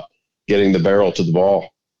better about getting the barrel to the ball.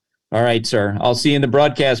 All right, sir. I'll see you in the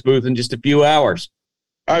broadcast booth in just a few hours.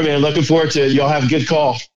 All right, man. Looking forward to it. Y'all have a good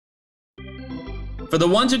call. For the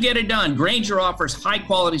ones who get it done, Grainger offers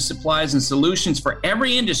high-quality supplies and solutions for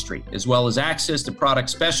every industry, as well as access to product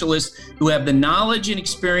specialists who have the knowledge and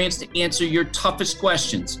experience to answer your toughest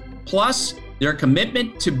questions. Plus, their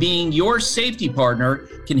commitment to being your safety partner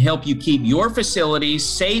can help you keep your facilities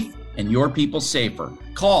safe and your people safer.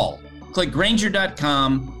 Call, click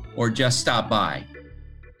Grainger.com, or just stop by.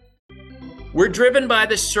 We're driven by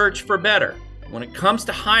the search for better. When it comes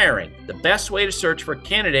to hiring, the best way to search for a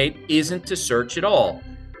candidate isn't to search at all.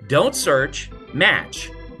 Don't search, match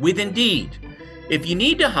with Indeed. If you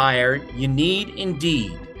need to hire, you need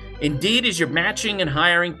Indeed. Indeed is your matching and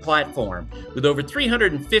hiring platform with over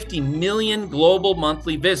 350 million global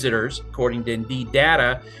monthly visitors, according to Indeed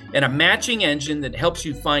data, and a matching engine that helps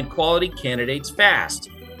you find quality candidates fast.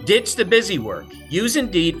 Ditch the busy work. Use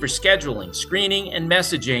Indeed for scheduling, screening, and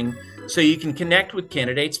messaging so you can connect with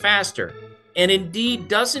candidates faster. And Indeed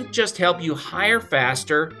doesn't just help you hire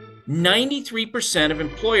faster. 93% of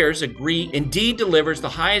employers agree Indeed delivers the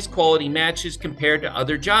highest quality matches compared to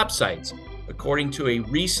other job sites, according to a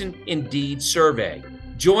recent Indeed survey.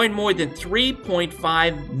 Join more than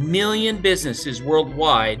 3.5 million businesses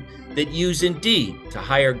worldwide that use Indeed to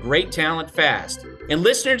hire great talent fast. And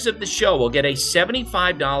listeners of the show will get a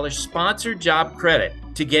 $75 sponsored job credit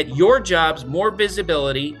to get your jobs more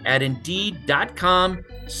visibility at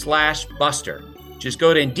Indeed.com/Buster. Just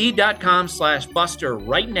go to Indeed.com/Buster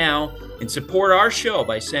right now and support our show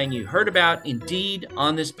by saying you heard about Indeed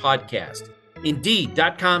on this podcast.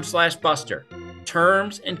 Indeed.com/Buster.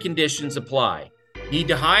 Terms and conditions apply. Need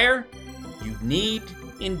to hire? You need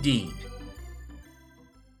Indeed.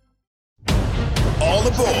 All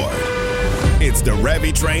aboard. It's the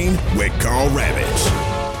Ravitch Train with Carl Ravitch.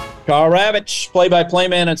 Carl Ravitch, play-by-play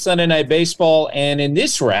man on Sunday Night Baseball. And in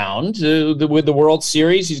this round, with the World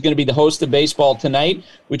Series, he's going to be the host of Baseball Tonight,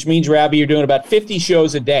 which means, Ravi, you're doing about 50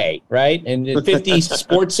 shows a day, right? And 50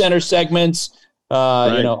 Sports Center segments,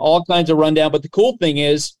 right. All kinds of rundown. But the cool thing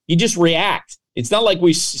is you just react. It's not like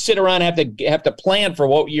we sit around and have to plan for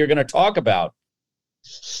what you're going to talk about.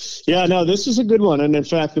 Yeah, no, this is a good one. And in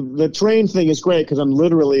fact, the train thing is great because I'm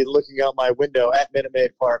literally looking out my window at Minute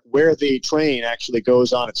Maid Park where the train actually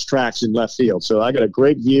goes on its tracks in left field. So I got a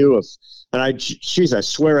great view of, and I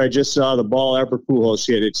swear I just saw the ball Albert Pujols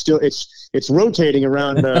hit. It's rotating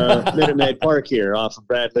around Minute Maid Park here off of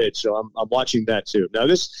Brad Lidge. So I'm watching that too. Now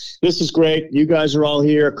this is great. You guys are all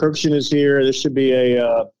here. Kirkshin is here. This should be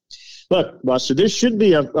a, look, Buster, this should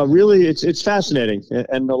be a really, it's fascinating.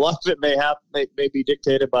 And a lot of it may be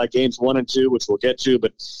dictated by games 1 and 2, which we'll get to.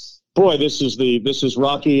 But boy, this is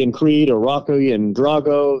Rocky and Creed, or Rocky and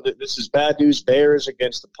Drago. This is Bad News Bears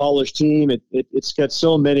against the polished team. It's got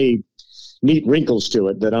so many neat wrinkles to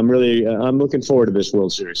it that I'm looking forward to this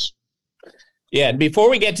World Series. Yeah, and before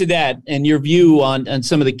we get to that and your view on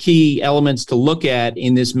some of the key elements to look at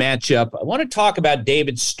in this matchup, I want to talk about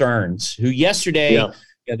David Stearns, who yesterday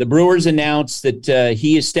the Brewers announced that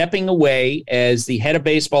he is stepping away as the head of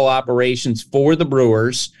baseball operations for the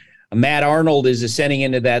Brewers. Matt Arnold is ascending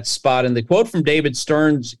into that spot, and the quote from David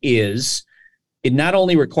Stearns is, "It not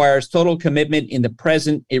only requires total commitment in the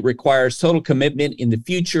present, it requires total commitment in the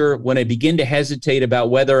future. When I begin to hesitate about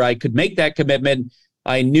whether I could make that commitment,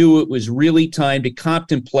 I knew it was really time to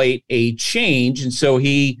contemplate a change." And so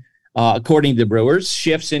he, according to the Brewers,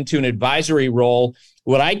 shifts into an advisory role.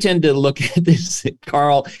 What I tend to look at this,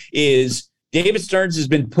 Carl, is David Stearns has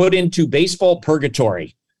been put into baseball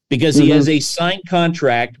purgatory because he has a signed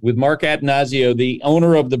contract with Mark Attanasio, the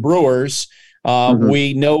owner of the Brewers.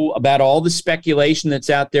 We know about all the speculation that's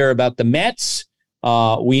out there about the Mets,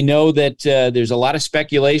 We know that there's a lot of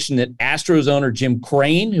speculation that Astros owner Jim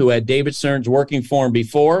Crane, who had David Stearns working for him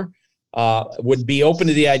before, would be open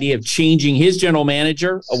to the idea of changing his general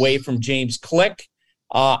manager away from James Click.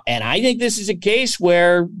 And I think this is a case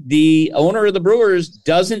where the owner of the Brewers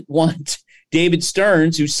doesn't want David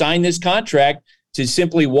Stearns, who signed this contract, to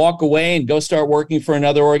simply walk away and go start working for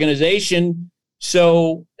another organization.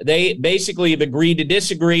 So they basically have agreed to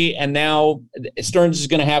disagree, and now Stearns is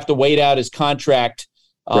going to have to wait out his contract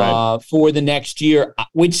for the next year,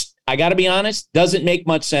 which I got to be honest, doesn't make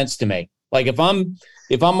much sense to me. Like if I'm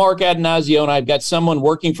Mark Atanasio and I've got someone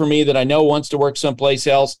working for me that I know wants to work someplace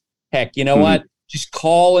else, heck, you know what? Just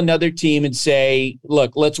call another team and say,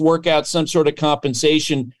 look, let's work out some sort of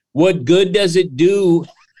compensation. What good does it do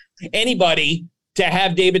anybody to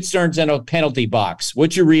have David Stearns in a penalty box?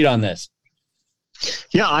 What's your read on this?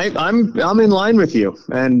 Yeah, I'm in line with you.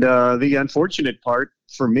 And the unfortunate part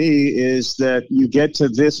for me is that you get to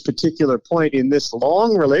this particular point in this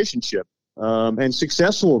long relationship and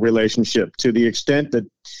successful relationship, to the extent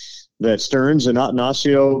that Stearns and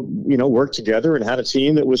Atanasio, worked together and had a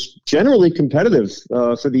team that was generally competitive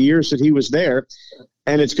for the years that he was there.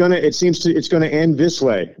 And it's going to end this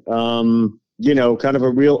way. Kind of a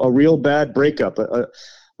real bad breakup,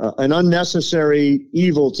 an unnecessary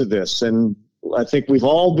evil to this. And I think we've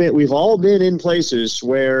all been in places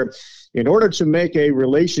where, in order to make a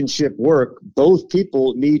relationship work, both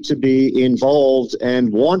people need to be involved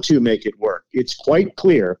and want to make it work. It's quite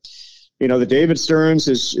clear, that David Stearns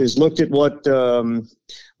has looked at what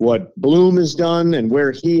Bloom has done and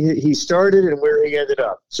where he started and where he ended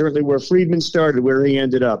up. Certainly where Friedman started, where he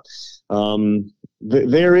ended up.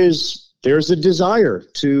 There's a desire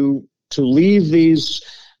to leave these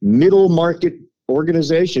middle market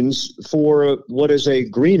organizations for what is a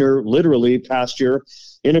greener, literally, pasture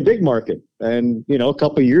in a big market. And, a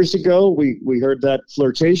couple of years ago, we heard that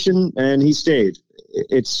flirtation, and he stayed.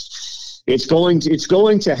 It's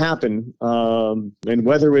going to happen. And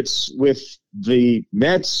whether it's with the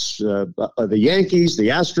Mets, the Yankees, the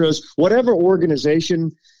Astros, whatever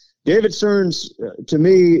organization, David Stearns, to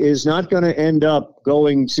me, is not going to end up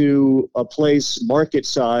going to a place market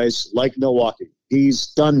size like Milwaukee. He's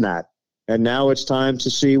done that. And now it's time to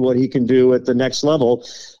see what he can do at the next level.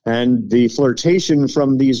 And the flirtation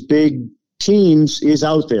from these big teams is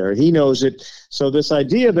out there. He knows it. So this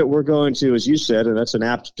idea that we're going to, as you said, and that's an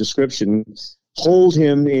apt description, hold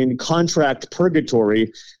him in contract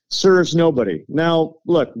purgatory serves nobody. Now,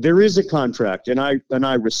 look, there is a contract, and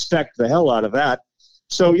I respect the hell out of that.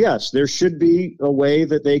 So, yes, there should be a way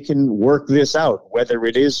that they can work this out, whether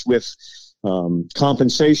it is with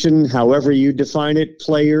compensation, however you define it,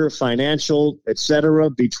 player, financial, etc.,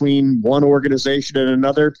 between one organization and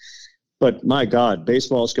another. But my God,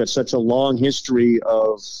 baseball's got such a long history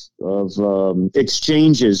of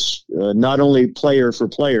exchanges, not only player for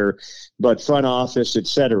player, but front office,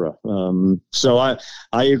 etc. So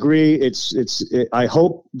I agree. I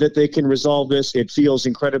hope that they can resolve this. It feels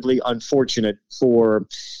incredibly unfortunate for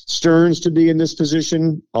Stearns to be in this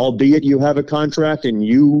position, albeit you have a contract and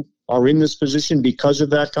you are in this position because of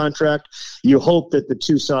that contract. You hope that the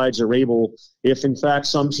two sides are able, if in fact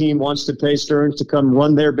some team wants to pay Stearns to come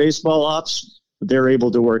run their baseball ops, they're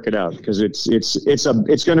able to work it out, because it's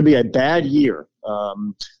going to be a bad year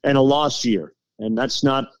and a lost year. And that's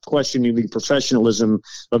not questioning the professionalism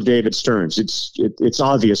of David Stearns. It's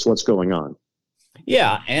obvious what's going on.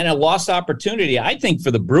 Yeah, and a lost opportunity, I think,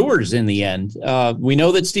 for the Brewers in the end. We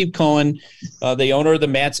know that Steve Cohen, the owner of the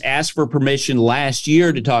Mets, asked for permission last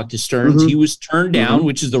year to talk to Stearns. Mm-hmm. He was turned down,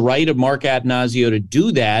 which is the right of Mark Atanasio to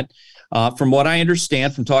do that. From what I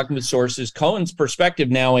understand from talking with sources, Cohen's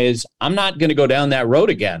perspective now is, I'm not going to go down that road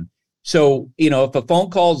again. So, if a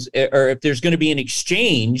phone calls or if there's going to be an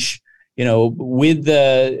exchange, with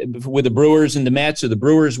the Brewers and the Mets, or the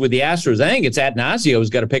Brewers with the Astros, I think it's Atanasio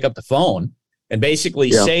who's got to pick up the phone and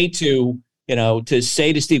basically say to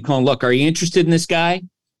Steve Cohen, look, are you interested in this guy?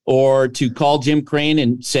 Or to call Jim Crane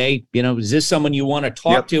and say, is this someone you want to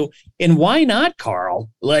talk to? And why not, Carl?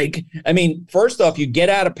 First off, you get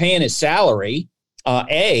out of paying his salary,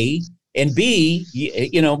 A, and B,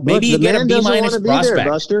 maybe you get a B- prospect.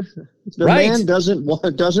 Buster. The man doesn't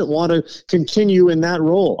want to continue in that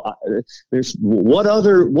role. There's what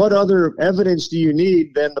other evidence do you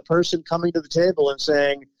need than the person coming to the table and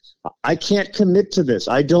saying, I can't commit to this.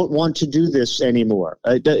 I don't want to do this anymore.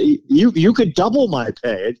 You could double my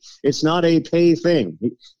pay. It's not a pay thing.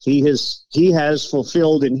 He has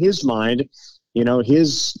fulfilled in his mind,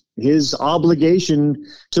 his obligation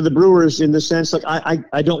to the Brewers, in the sense like,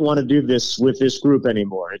 I don't want to do this with this group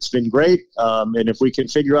anymore. It's been great. And if we can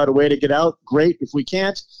figure out a way to get out, great. If we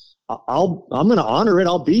can't, I'm going to honor it.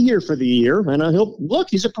 I'll be here for the year, and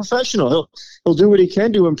he's a professional. He'll do what he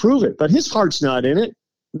can to improve it, but his heart's not in it.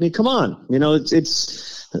 I mean, come on,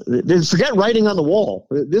 it's forget writing on the wall.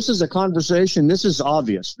 This is a conversation. This is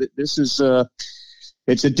obvious. This is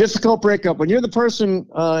it's a difficult breakup when you're the person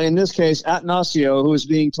in this case, Attanasio, who is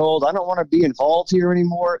being told, I don't want to be involved here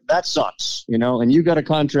anymore. That sucks, and you got a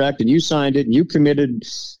contract and you signed it and you committed,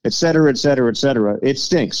 et cetera, et cetera, et cetera. It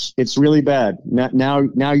stinks. It's really bad. Now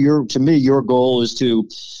to me, your goal is to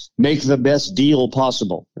make the best deal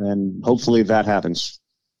possible. And hopefully that happens.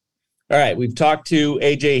 All right, we've talked to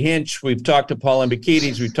A.J. Hinch, we've talked to Paul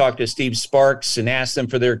Embikides, we've talked to Steve Sparks and asked them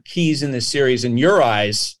for their keys in this series. In your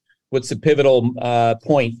eyes, what's the pivotal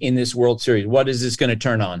point in this World Series? What is this going to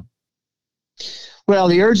turn on? Well,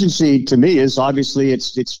 the urgency to me is obviously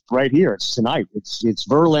it's right here. It's tonight. It's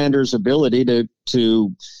Verlander's ability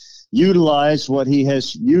to utilize what he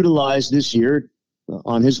has utilized this year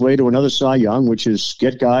on his way to another Cy Young, which is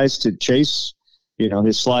get guys to chase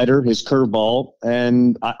his slider, his curveball,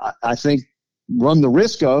 and I think run the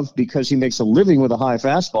risk of, because he makes a living with a high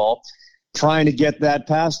fastball, trying to get that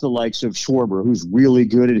past the likes of Schwarber, who's really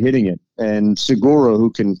good at hitting it, and Segura,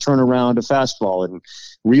 who can turn around a fastball, and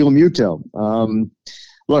Real Muto.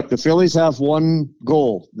 Look, the Phillies have one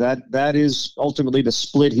goal. That is ultimately to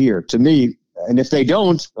split here. To me, and if they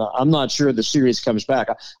don't, I'm not sure the series comes back.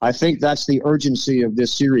 I think that's the urgency of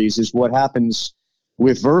this series, is what happens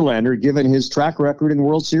with Verlander, given his track record in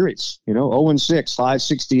World Series. 0-6,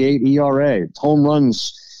 5.68 ERA, home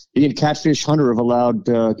runs. He and Catfish Hunter have allowed,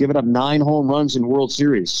 given up 9 home runs in World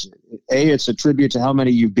Series. It's a tribute to how many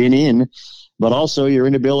you've been in, but also your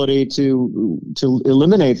inability to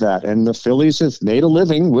eliminate that. And the Phillies have made a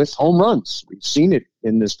living with home runs. We've seen it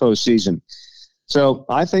in this postseason. So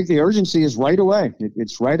I think the urgency is right away.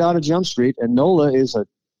 It's right out of Jump Street, and Nola is a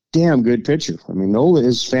damn good pitcher. I mean, Nola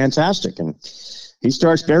is fantastic, and he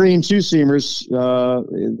starts burying two-seamers.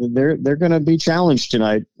 They're going to be challenged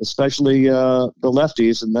tonight, especially the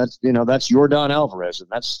lefties, and that's Yordan Alvarez, and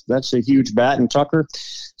that's a huge bat, and Tucker.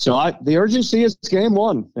 So the urgency is game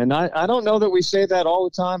one, and I don't know that we say that all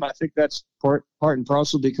the time. I think that's part and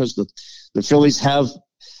parcel because the Phillies have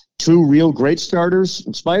 2 real great starters.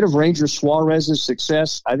 In spite of Ranger Suarez's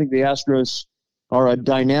success, I think the Astros are a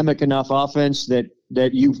dynamic enough offense that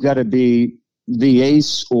you've got to be the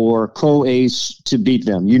ace or co-ace to beat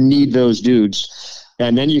them. You need those dudes.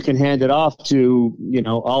 And then you can hand it off to,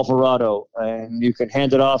 Alvarado, and you can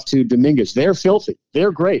hand it off to Dominguez. They're filthy.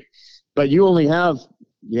 They're great. But you have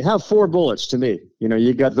 4 bullets to me.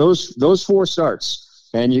 You got those 4 starts,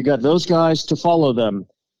 and you got those guys to follow them.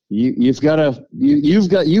 You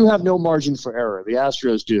have no margin for error. The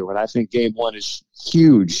Astros do. And I think game one is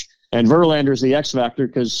huge. And Verlander's the X factor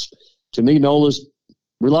because to me, Nola's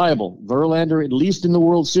reliable. Verlander, at least in the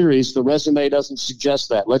World Series, the resume doesn't suggest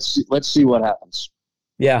that. Let's see what happens.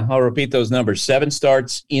 Yeah, I'll repeat those numbers. 7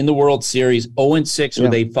 starts in the World Series, 0-6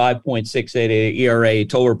 with a 5.68 ERA. He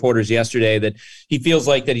told reporters yesterday that he feels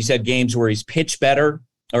like that he's had games where he's pitched better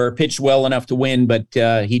or pitched well enough to win, but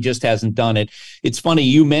he just hasn't done it. It's funny,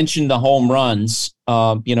 you mentioned the home runs.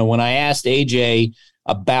 When I asked AJ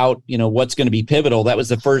about, what's going to be pivotal, that was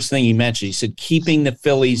the first thing he mentioned. He said keeping the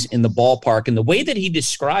Phillies in the ballpark. And the way that he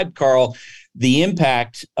described, Carl, the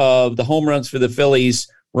impact of the home runs for the Phillies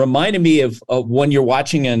reminded me of when you're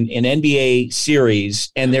watching an NBA series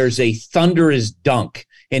and there's a thunderous dunk.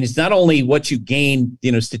 And it's not only what you gain,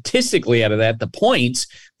 statistically out of that, the points,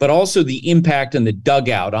 but also the impact on the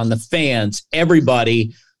dugout, on the fans,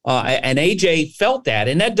 everybody. And AJ felt that.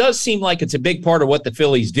 And that does seem like it's a big part of what the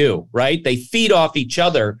Phillies do, right? They feed off each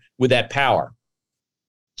other with that power.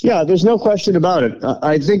 Yeah, there's no question about it.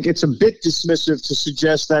 I think it's a bit dismissive to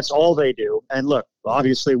suggest that's all they do. And look,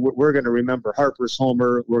 obviously, we're going to remember Harper's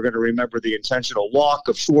homer. We're going to remember the intentional walk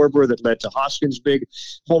of Schwarber that led to Hoskins' big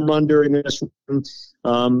home run during this one.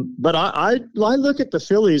 But I look at the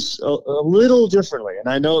Phillies a little differently.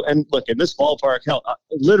 And I know, and look, in this ballpark, hell,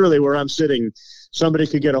 literally where I'm sitting, somebody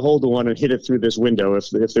could get a hold of one and hit it through this window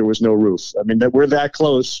if there was no roof. I mean, we're that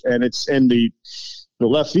close, and the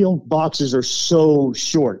left field boxes are so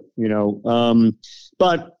short,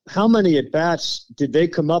 but how many at bats did they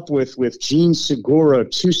come up with Gene Segura,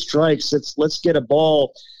 2 strikes? Let's get a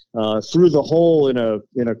ball through the hole in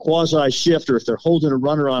a quasi shift, or if they're holding a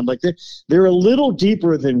runner on, like they're a little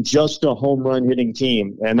deeper than just a home run hitting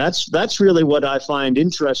team. And that's really what I find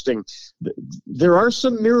interesting. There are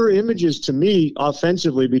some mirror images to me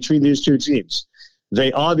offensively between these 2 teams.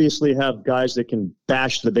 They obviously have guys that can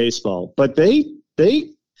bash the baseball, but they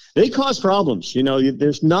cause problems.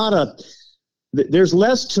 There's not there's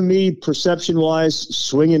less to me perception-wise,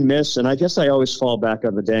 swing and miss, and I guess I always fall back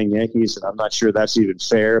on the dang Yankees, and I'm not sure that's even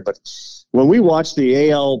fair, but when we watched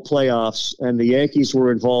the AL playoffs and the Yankees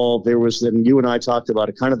were involved, there was, and you and I talked about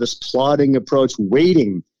it, kind of this plodding approach,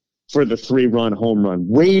 waiting for the 3-run home run,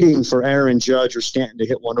 waiting for Aaron Judge or Stanton to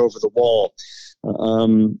hit one over the wall.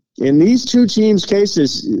 In these two teams'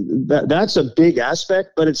 cases, that's a big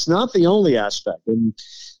aspect, but it's not the only aspect. And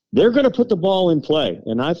they're going to put the ball in play.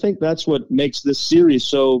 And I think that's what makes this series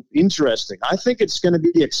so interesting. I think it's going to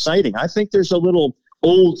be exciting. I think there's a little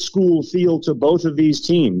old school feel to both of these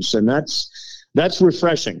teams, and that's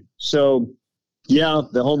refreshing. So, yeah,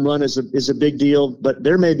 the home run is a big deal, but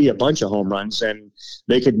there may be a bunch of home runs, and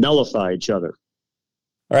they could nullify each other.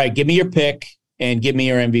 All right, give me your pick and give me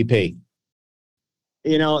your MVP.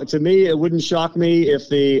 You know, to me, it wouldn't shock me if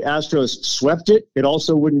the Astros swept it. It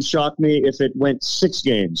also wouldn't shock me if it went 6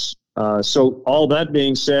 games. So all that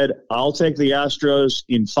being said, I'll take the Astros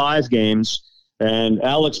in 5 games, and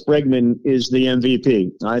Alex Bregman is the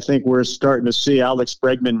MVP. I think we're starting to see Alex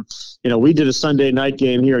Bregman. You know, we did a Sunday night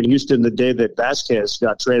game here in Houston the day that Vasquez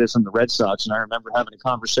got traded from the Red Sox, and I remember having a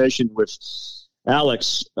conversation with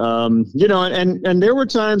Alex, you know, and there were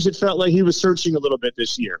times it felt like he was searching a little bit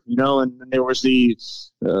this year, you know, and there was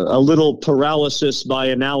a little paralysis by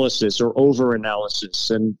analysis or over analysis.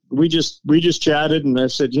 And we just chatted, and I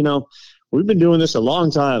said, you know, we've been doing this a long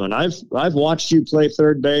time, and I've watched you play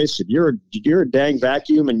third base, and you're a dang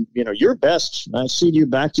vacuum, and you know, you're best. I've seen you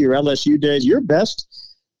back to your LSU days. You're best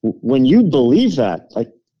when you believe that.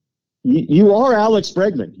 Like, you are Alex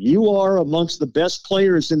Bregman. You are amongst the best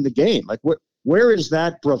players in the game. Like, where is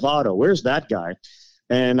that bravado? Where's that guy?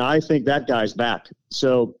 And I think that guy's back.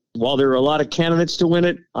 So while there are a lot of candidates to win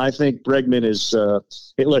it, I think Bregman is,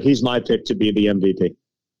 look, he's my pick to be the MVP.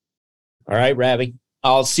 All right, Ravi.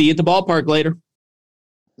 I'll see you at the ballpark later.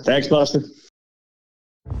 Thanks, Buster. 0,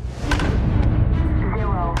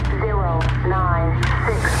 0, 9,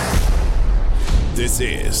 6. This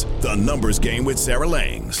is The Numbers Game with Sarah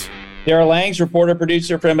Langs. Sarah Langs, reporter,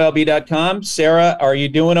 producer for MLB.com. Sarah, are you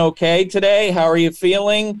doing okay today? How are you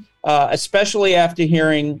feeling? Especially after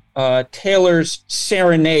hearing Taylor's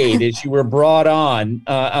serenade as you were brought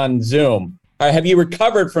on Zoom. Have you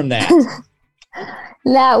recovered from that?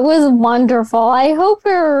 That was wonderful. I hope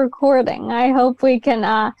we're recording. I hope we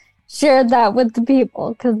can share that with the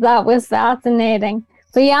people, because that was fascinating.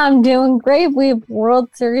 But yeah, I'm doing great. We have World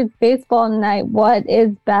Series baseball tonight. What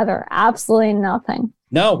is better? Absolutely nothing.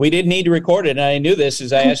 No, we didn't need to record it. And I knew this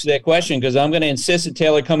as I asked you that question, because I'm going to insist that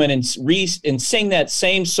Taylor come in and sing that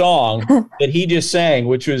same song that he just sang,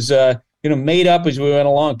 which was made up as we went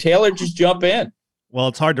along. Taylor, just jump in. Well,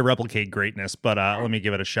 it's hard to replicate greatness, but let me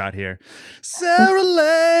give it a shot here. Sarah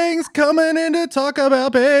Langs coming in to talk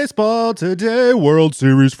about baseball today. World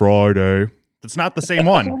Series Friday. It's not the same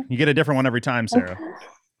one. You get a different one every time, Sarah.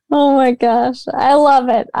 Oh my gosh. I love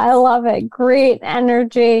it. I love it. Great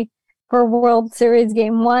energy for World Series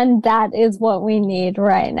Game 1. That is what we need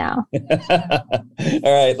right now. All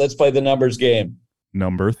right, let's play the numbers game.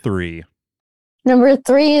 Number 3. Number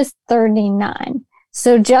 3 is 39.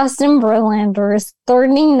 So Justin Verlander is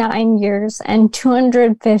 39 years and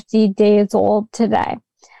 250 days old today.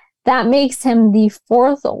 That makes him the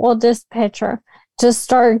 4th oldest pitcher to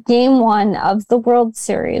start Game 1 of the World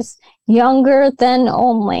Series, younger than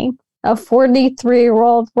only a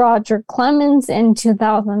 43-year-old Roger Clemens in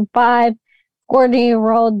 2005,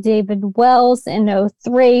 40-year-old David Wells in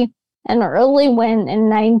 2003, and Early Wynn in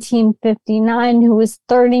 1959, who was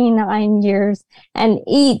 39 years and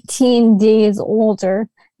 18 days older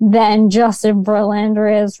than Justin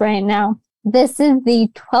Verlander is right now. This is the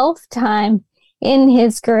 12th time in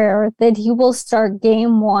his career that he will start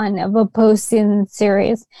Game 1 of a postseason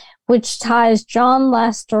series, which ties John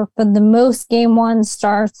Lester for the most Game 1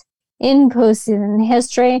 starts in postseason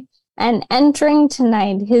history. And entering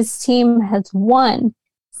tonight, his team has won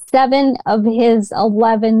 7 of his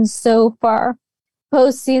 11 so far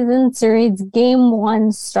postseason series Game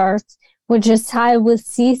 1 starts, which is tied with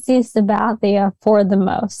CC Sabathia for the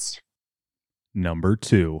most. Number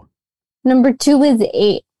 2. Number 2 is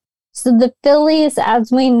 8. So the Phillies,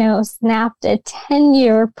 as we know, snapped a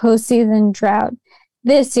 10-year postseason drought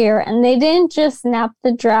this year, and they didn't just snap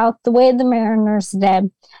the drought the way the Mariners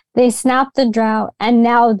did. They snapped the drought, and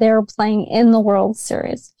now they're playing in the World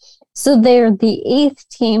Series. So they're the 8th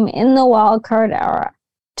team in the wild card era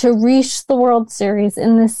to reach the World Series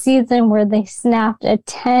in the season where they snapped a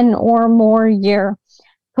 10 or more year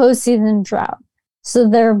postseason drought. So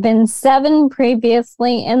there have been 7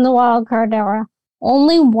 previously in the wild card era.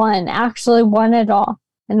 Only one actually won it all,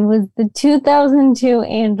 and was the 2002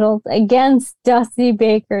 Angels against Dusty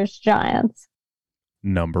Baker's Giants.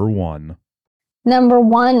 number one? Number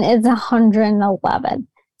one is 111.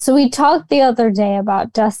 So we talked the other day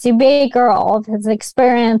about Dusty Baker, all of his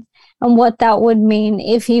experience, and what that would mean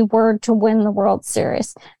if he were to win the World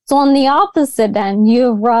Series. So on the opposite end, you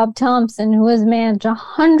have Rob Thompson, who has managed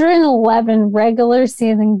 111 regular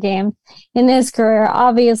season games in his career,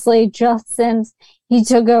 obviously just since he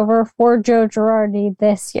took over for Joe Girardi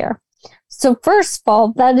this year. So first of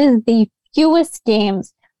all, that is the fewest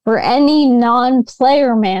games for any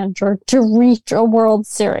non-player manager to reach a World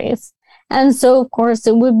Series. And so, of course,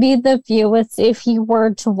 it would be the fewest if he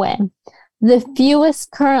were to win. The fewest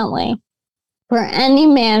currently for any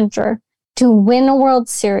manager to win a World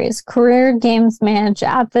Series, career games managed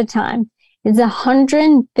at the time, is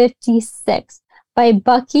 156 by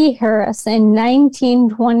Bucky Harris in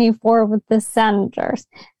 1924 with the Senators.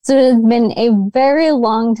 So it has been a very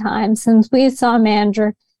long time since we saw a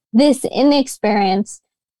manager this inexperienced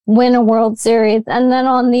win a World Series. And then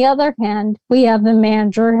on the other hand, we have a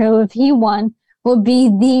manager who, if he won, would be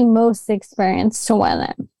the most experienced to win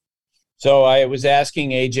it. So I was asking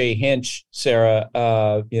AJ Hinch, Sarah,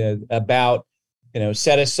 about,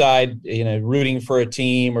 set aside, rooting for a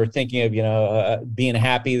team or thinking of, being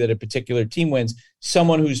happy that a particular team wins,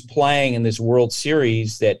 someone who's playing in this World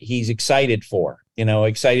Series that he's excited for,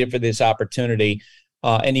 excited for this opportunity.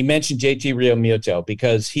 And he mentioned JT Realmuto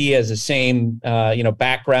because he has the same,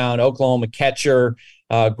 background, Oklahoma catcher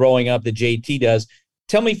growing up that JT does.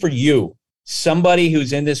 Tell me, for you, somebody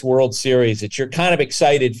who's in this World Series that you're kind of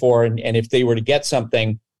excited for, and if they were to get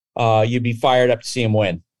something, you'd be fired up to see him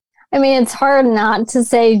win. I mean, it's hard not to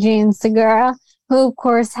say Jean Segura, who, of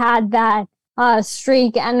course, had that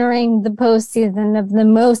streak entering the postseason of the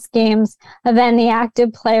most games of any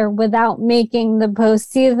active player without making the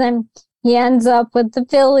postseason. He ends up with the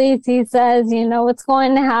Phillies. He says, what's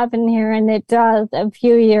going to happen here? And it does. A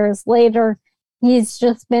few years later, he's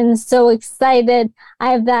just been so excited.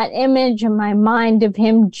 I have that image in my mind of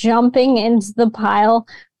him jumping into the pile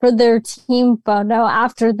for their team photo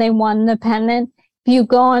after they won the pennant. If you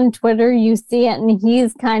go on Twitter, you see it, and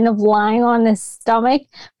he's kind of lying on his stomach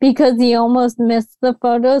because he almost missed the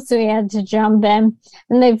photo, so he had to jump in.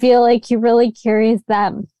 And I feel like he really carries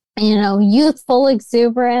that, youthful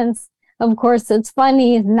exuberance. Of course, it's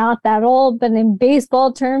funny, he's not that old, but in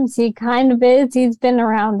baseball terms, he kind of is. He's been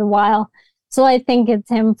around a while. So I think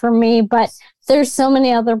it's him for me. But there's so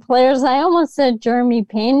many other players. I almost said Jeremy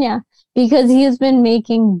Pena because he has been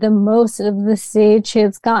making the most of the stage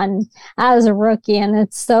he's gotten as a rookie. And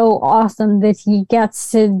it's so awesome that he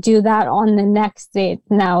gets to do that on the next stage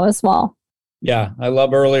now as well. Yeah, I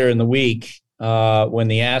love earlier in the week when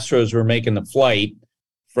the Astros were making the flight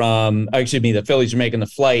the Phillies were making the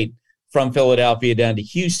flight from Philadelphia down to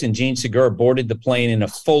Houston. Jean Segura boarded the plane in a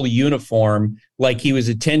full uniform like he was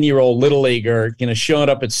a 10-year-old Little Leaguer, showing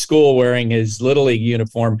up at school wearing his Little League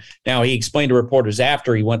uniform. Now, he explained to reporters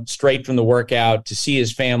after he went straight from the workout to see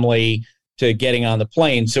his family to getting on the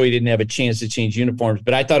plane, so he didn't have a chance to change uniforms.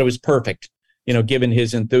 But I thought it was perfect, given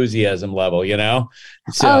his enthusiasm level,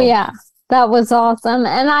 So, oh, yeah. That was awesome.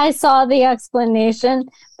 And I saw the explanation,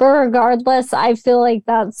 but regardless, I feel like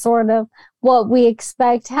that's sort of what we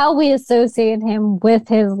expect, how we associate him with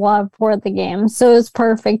his love for the game. So it's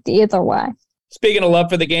perfect either way. Speaking of love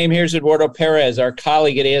for the game, here's Eduardo Perez, our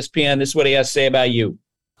colleague at ESPN. This is what he has to say about you.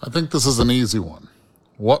 I think this is an easy one.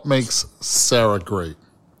 What makes Sarah great?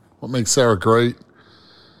 What makes Sarah great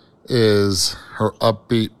is her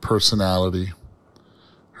upbeat personality,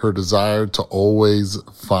 her desire to always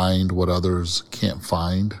find what others can't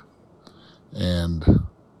find, and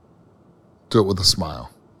do it with a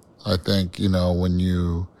smile. I think, when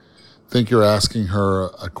you think you're asking her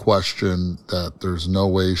a question that there's no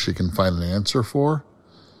way she can find an answer for,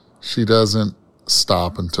 she doesn't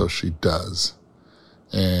stop until she does.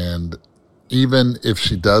 And even if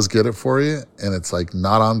she does get it for you and it's like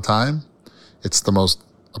not on time, it's the most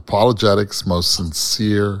apologetic, most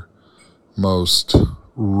sincere, most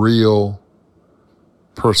real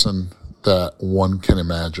person that one can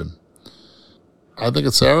imagine. I think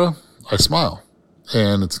it's Sarah. I smile.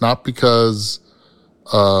 And it's not because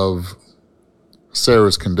of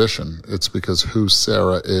Sarah's condition. It's because who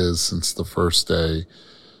Sarah is since the first day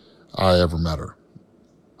I ever met her.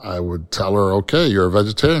 I would tell her, okay, you're a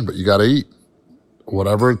vegetarian, but you got to eat.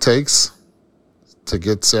 Whatever it takes to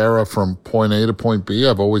get Sarah from point A to point B,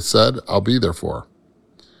 I've always said I'll be there for her.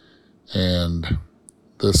 And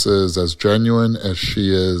this is as genuine as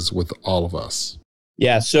she is with all of us.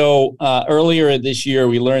 Yeah, so earlier this year,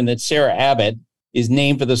 we learned that Sarah Abbott is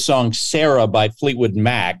named for the song Sarah by Fleetwood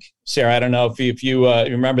Mac. Sarah, I don't know if you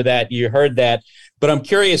remember that. You heard that. but I'm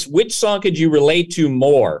curious, which song could you relate to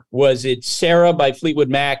more? Was it Sarah by Fleetwood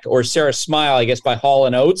Mac or Sarah Smile, I guess, by Hall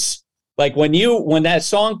 & Oates? Like when that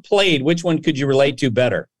song played, which one could you relate to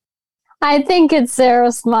better? I think it's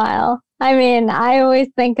Sarah Smile. I mean, I always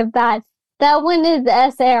think of that. That one is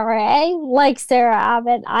SRA, like Sarah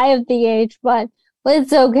Abbott. I have the age, but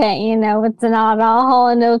it's okay. You know, it's not a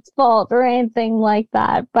Hall & Oates fault or anything like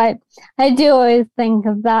that. But I do always think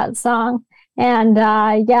of that song. And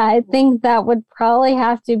yeah, I think that would probably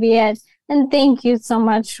have to be it. And thank you so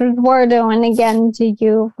much, Eduardo, and again to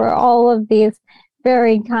you for all of these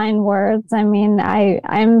very kind words. I mean,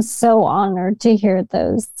 I'm so honored to hear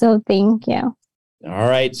those. So thank you. All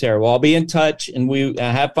right, Sarah. Well, I'll be in touch, and we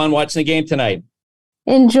have fun watching the game tonight.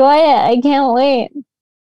 Enjoy it. I can't wait.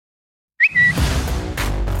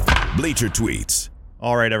 Bleacher Tweets.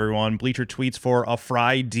 All right, everyone. Bleacher Tweets for a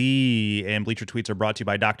Friday. And Bleacher Tweets are brought to you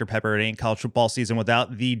by Dr. Pepper. It ain't college football season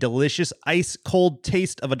without the delicious ice-cold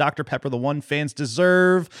taste of a Dr. Pepper, the one fans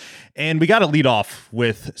deserve. And we got to lead off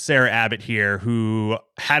with Sarah Abbott here, who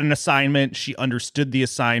had an assignment. She understood the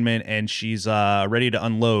assignment, and she's ready to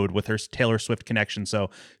unload with her Taylor Swift connection. So,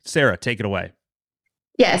 Sarah, take it away.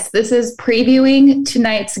 Yes, this is previewing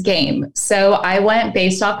tonight's game. So I went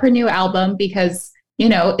based off her new album because you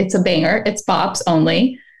know, it's a banger. It's bops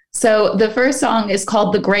only. So the first song is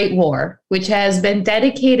called The Great War, which has been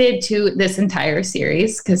dedicated to this entire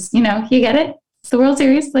series because, you know, you get it? It's the World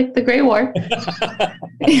Series, like the Great War.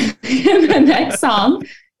 And the next song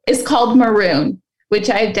is called Maroon, which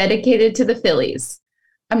I've dedicated to the Phillies.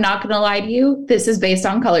 I'm not going to lie to you. This is based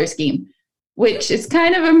on color scheme, which is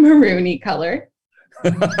kind of a maroony color.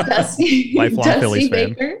 Dusty Phillies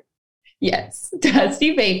Baker. Fan. Yes,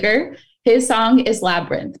 Dusty Baker. His song is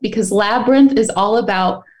Labyrinth because Labyrinth is all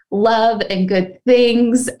about love and good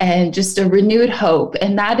things and just a renewed hope.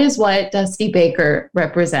 And that is what Dusty Baker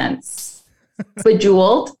represents.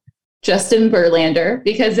 Bejeweled, Justin Verlander,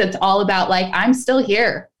 because it's all about like, I'm still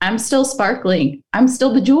here. I'm still sparkling. I'm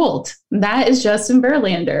still bejeweled. That is Justin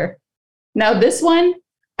Verlander. Now this one,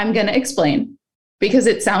 I'm going to explain because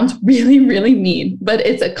it sounds really, really mean, but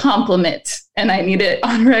it's a compliment and I need it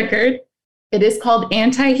on record. It is called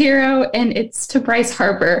Anti-Hero, and it's to Bryce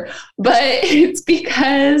Harper, but it's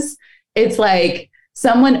because it's like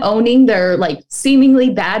someone owning their like seemingly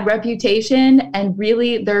bad reputation, and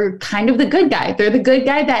really they're kind of the good guy. They're the good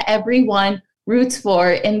guy that everyone roots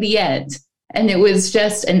for in the end. And it was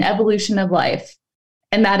just an evolution of life.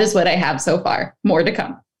 And that is what I have so far. More to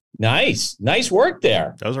come. Nice work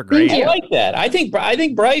there. Those are great. I like that. I think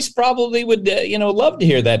Bryce probably would, love to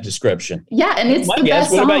hear that description. Yeah, and it's the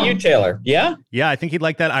best What song. about you, Taylor? Yeah, I think he'd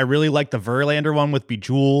like that. I really like the Verlander one with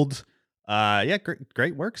Bejeweled. Yeah,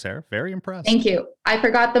 great work, Sarah. Very impressed. Thank you. I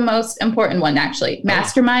forgot the most important one actually.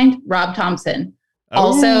 Mastermind, Rob Thompson.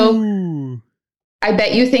 Also, I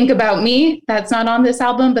Bet You Think About Me. That's not on this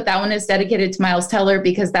album, but that one is dedicated to Miles Teller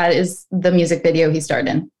because that is the music video he starred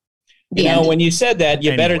in. When you said that,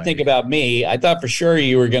 you better think about me. I thought for sure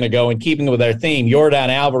you were going to go, in keeping with our theme, Yordan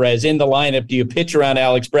Alvarez in the lineup. Do you pitch around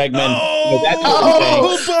Alex Bregman?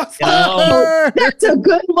 That's a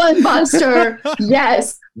good one, Buster.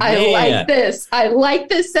 Yes, I like this. I like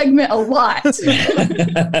this segment a lot.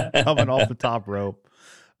 Coming off the top rope.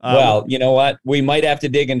 Well, you know what? We might have to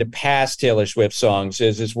dig into past Taylor Swift songs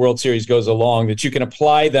as this World Series goes along, that you can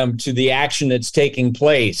apply them to the action that's taking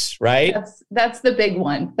place, right? That's the big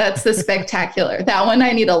one. That's the spectacular. That one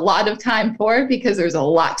I need a lot of time for because there's a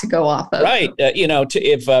lot to go off of. Right.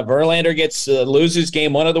 If Verlander loses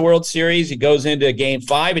game 1 of the World Series, he goes into game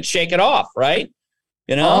 5 and shake it off, right?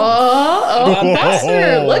 Buster,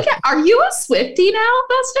 are you a Swiftie now,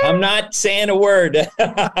 Buster? I'm not saying a word.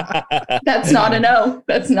 That's not a no.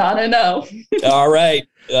 That's not a no. All right.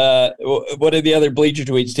 What are the other Bleacher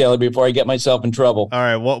Tweets, Taylor, before I get myself in trouble? All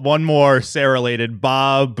right. One more Sarah-related.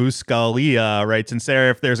 Bob Buscalia writes, and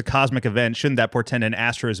Sarah, if there's a cosmic event, shouldn't that portend an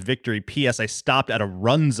Astros victory? P.S. I stopped at a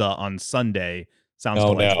Runza on Sunday. Sounds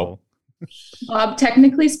delightful. No. Bob,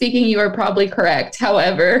 technically speaking, you are probably correct.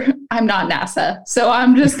 However, I'm not NASA, so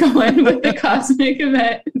I'm just going with the cosmic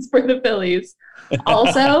event. It's for the Phillies.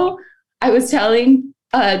 Also, I was telling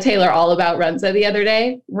Taylor all about Runza the other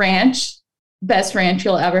day. Ranch, best ranch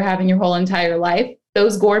you'll ever have in your whole entire life.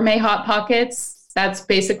 Those gourmet Hot Pockets, that's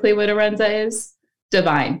basically what a Runza is.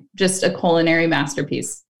 Divine. Just a culinary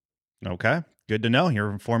masterpiece. Okay. Good to know.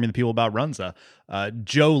 You're informing the people about Runza.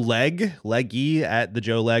 Joe Leggy at the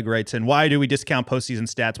Joe Leg writes in, why do we discount postseason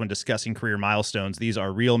stats when discussing career milestones? These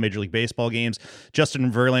are real Major League Baseball games. Justin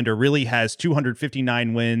Verlander really has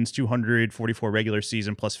 259 wins, 244 regular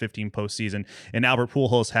season plus 15 postseason. And Albert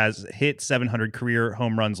Pujols has hit 700 career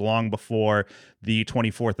home runs long before the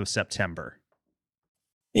 24th of September.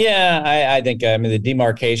 Yeah, I think, the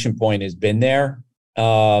demarcation point has been there,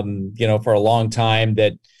 for a long time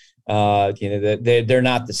that, that they're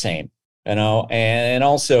not the same, and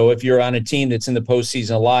also if you're on a team that's in the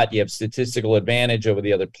postseason a lot, you have statistical advantage over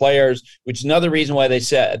the other players, which is another reason why they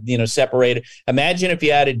separated. Imagine if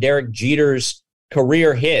you added Derek Jeter's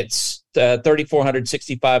career hits,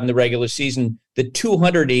 3,465 in the regular season, the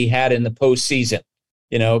 200 he had in the postseason.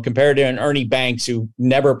 Compared to an Ernie Banks who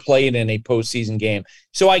never played in a postseason game.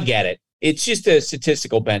 So I get it. It's just a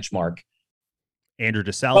statistical benchmark. Andrew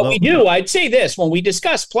DeSalvo. But we do. I'd say this. When we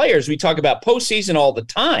discuss players, we talk about postseason all the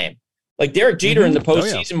time. Like Derek Jeter in the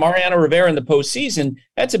postseason, Mariano Rivera in the postseason,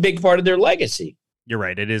 that's a big part of their legacy. You're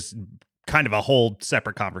right. It is kind of a whole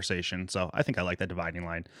separate conversation. So I think I like that dividing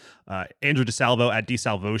line. Andrew DeSalvo at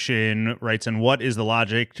DeSalvotion writes in, what is the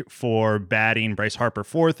logic for batting Bryce Harper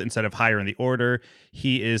fourth instead of higher in the order?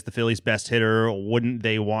 He is the Phillies' best hitter. Wouldn't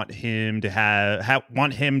they want him to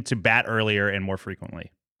want him to bat earlier and more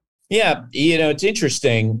frequently? Yeah, it's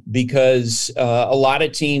interesting because a lot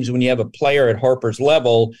of teams, when you have a player at Harper's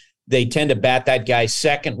level, they tend to bat that guy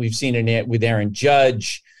second. We've seen it with Aaron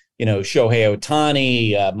Judge, Shohei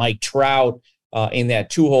Ohtani, Mike Trout in that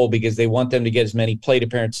two-hole because they want them to get as many plate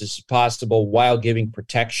appearances as possible while giving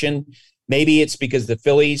protection. Maybe it's because the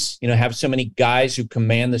Phillies, have so many guys who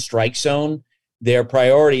command the strike zone. Their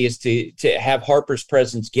priority is to have Harper's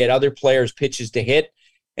presence get other players pitches to hit,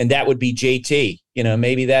 and that would be JT.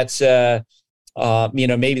 Maybe that's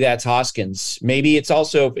maybe that's Hoskins. Maybe it's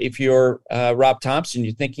also, if you're Rob Thompson,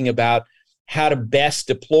 you're thinking about how to best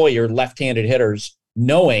deploy your left-handed hitters,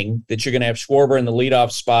 knowing that you're going to have Schwarber in the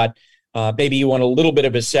leadoff spot. Maybe you want a little bit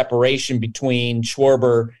of a separation between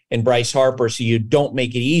Schwarber and Bryce Harper so you don't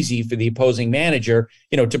make it easy for the opposing manager,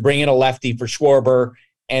 to bring in a lefty for Schwarber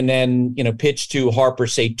and then, pitch to Harper,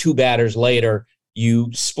 say 2 batters later. You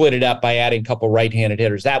split it up by adding a couple right-handed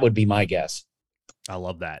hitters. That would be my guess. I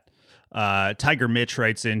love that. Tiger Mitch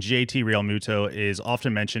writes in, JT Realmuto is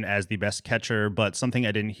often mentioned as the best catcher, but something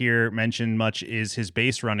I didn't hear mentioned much is his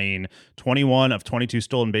base running. 21 of 22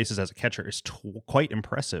 stolen bases as a catcher is quite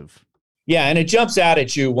impressive. Yeah, and it jumps out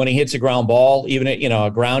at you when he hits a ground ball, even at,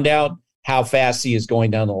 a ground out, how fast he is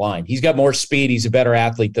going down the line. He's got more speed. He's a better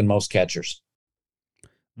athlete than most catchers.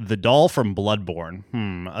 The doll from Bloodborne,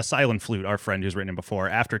 a silent flute, our friend who's written it before.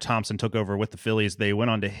 After Thompson took over with the Phillies, they went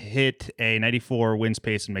on to hit a 94 wins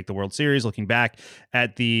pace and make the World Series. Looking back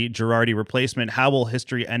at the Girardi replacement, how will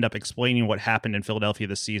history end up explaining what happened in Philadelphia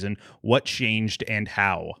this season? What changed and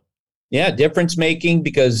how? Yeah, difference making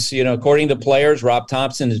because, according to players, Rob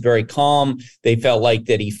Thompson is very calm. They felt like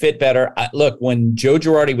that he fit better. Look, when Joe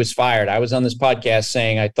Girardi was fired, I was on this podcast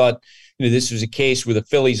saying I thought this was a case where the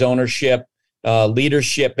Phillies ownership,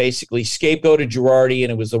 leadership basically scapegoated Girardi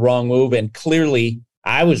and it was the wrong move. And clearly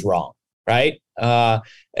I was wrong, right?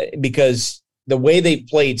 Because the way they've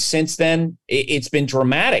played since then, it's been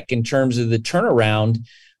dramatic in terms of the turnaround.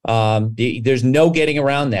 There's no getting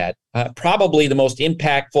around that. Probably the most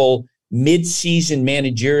impactful mid-season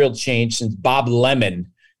managerial change since Bob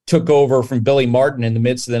Lemon took over from Billy Martin in the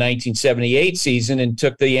midst of the 1978 season and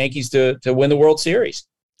took the Yankees to win the World Series.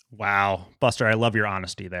 Wow. Buster, I love your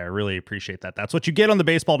honesty there. I really appreciate that. That's what you get on the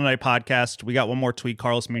Baseball Tonight podcast. We got one more tweet.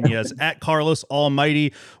 Carlos Munoz at Carlos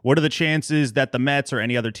Almighty. What are the chances that the Mets or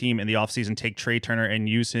any other team in the offseason take Trey Turner and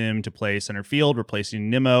use him to play center field, replacing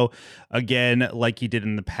Nimmo again like he did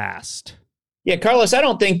in the past? Yeah, Carlos, I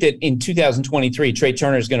don't think that in 2023, Trey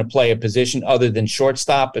Turner is going to play a position other than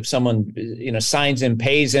shortstop. If someone, signs him,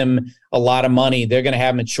 pays him a lot of money, they're going to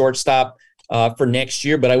have him at shortstop for next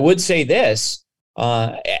year. But I would say this,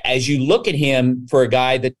 as you look at him for a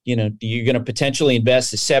guy that, you're going to potentially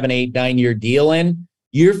invest a 7, 8, 9-year deal in,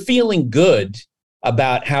 you're feeling good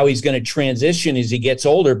about how he's going to transition as he gets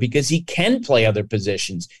older because he can play other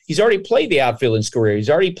positions. He's already played the outfield in his career.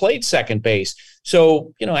 He's already played second base.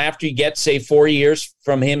 So, after you get, say, 4 years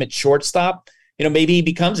from him at shortstop, maybe he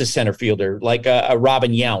becomes a center fielder like a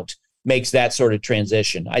Robin Yount makes that sort of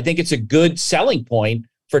transition. I think it's a good selling point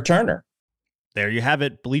for Turner. There you have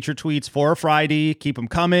it. Bleacher Tweets for Friday. Keep them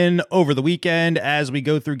coming over the weekend as we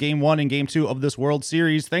go through Game 1 and Game 2 of this World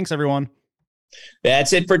Series. Thanks, everyone.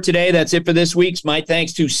 That's it for today. That's it for this week's. My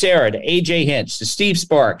thanks to Sarah, to AJ Hinch, to Steve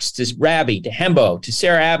Sparks, to Ravi, to Hembo, to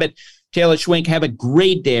Sarah Abbott, Taylor Schwink. Have a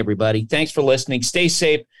great day, everybody. Thanks for listening. Stay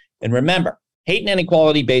safe. And remember, hate and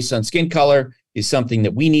inequality based on skin color is something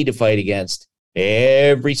that we need to fight against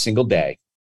every single day.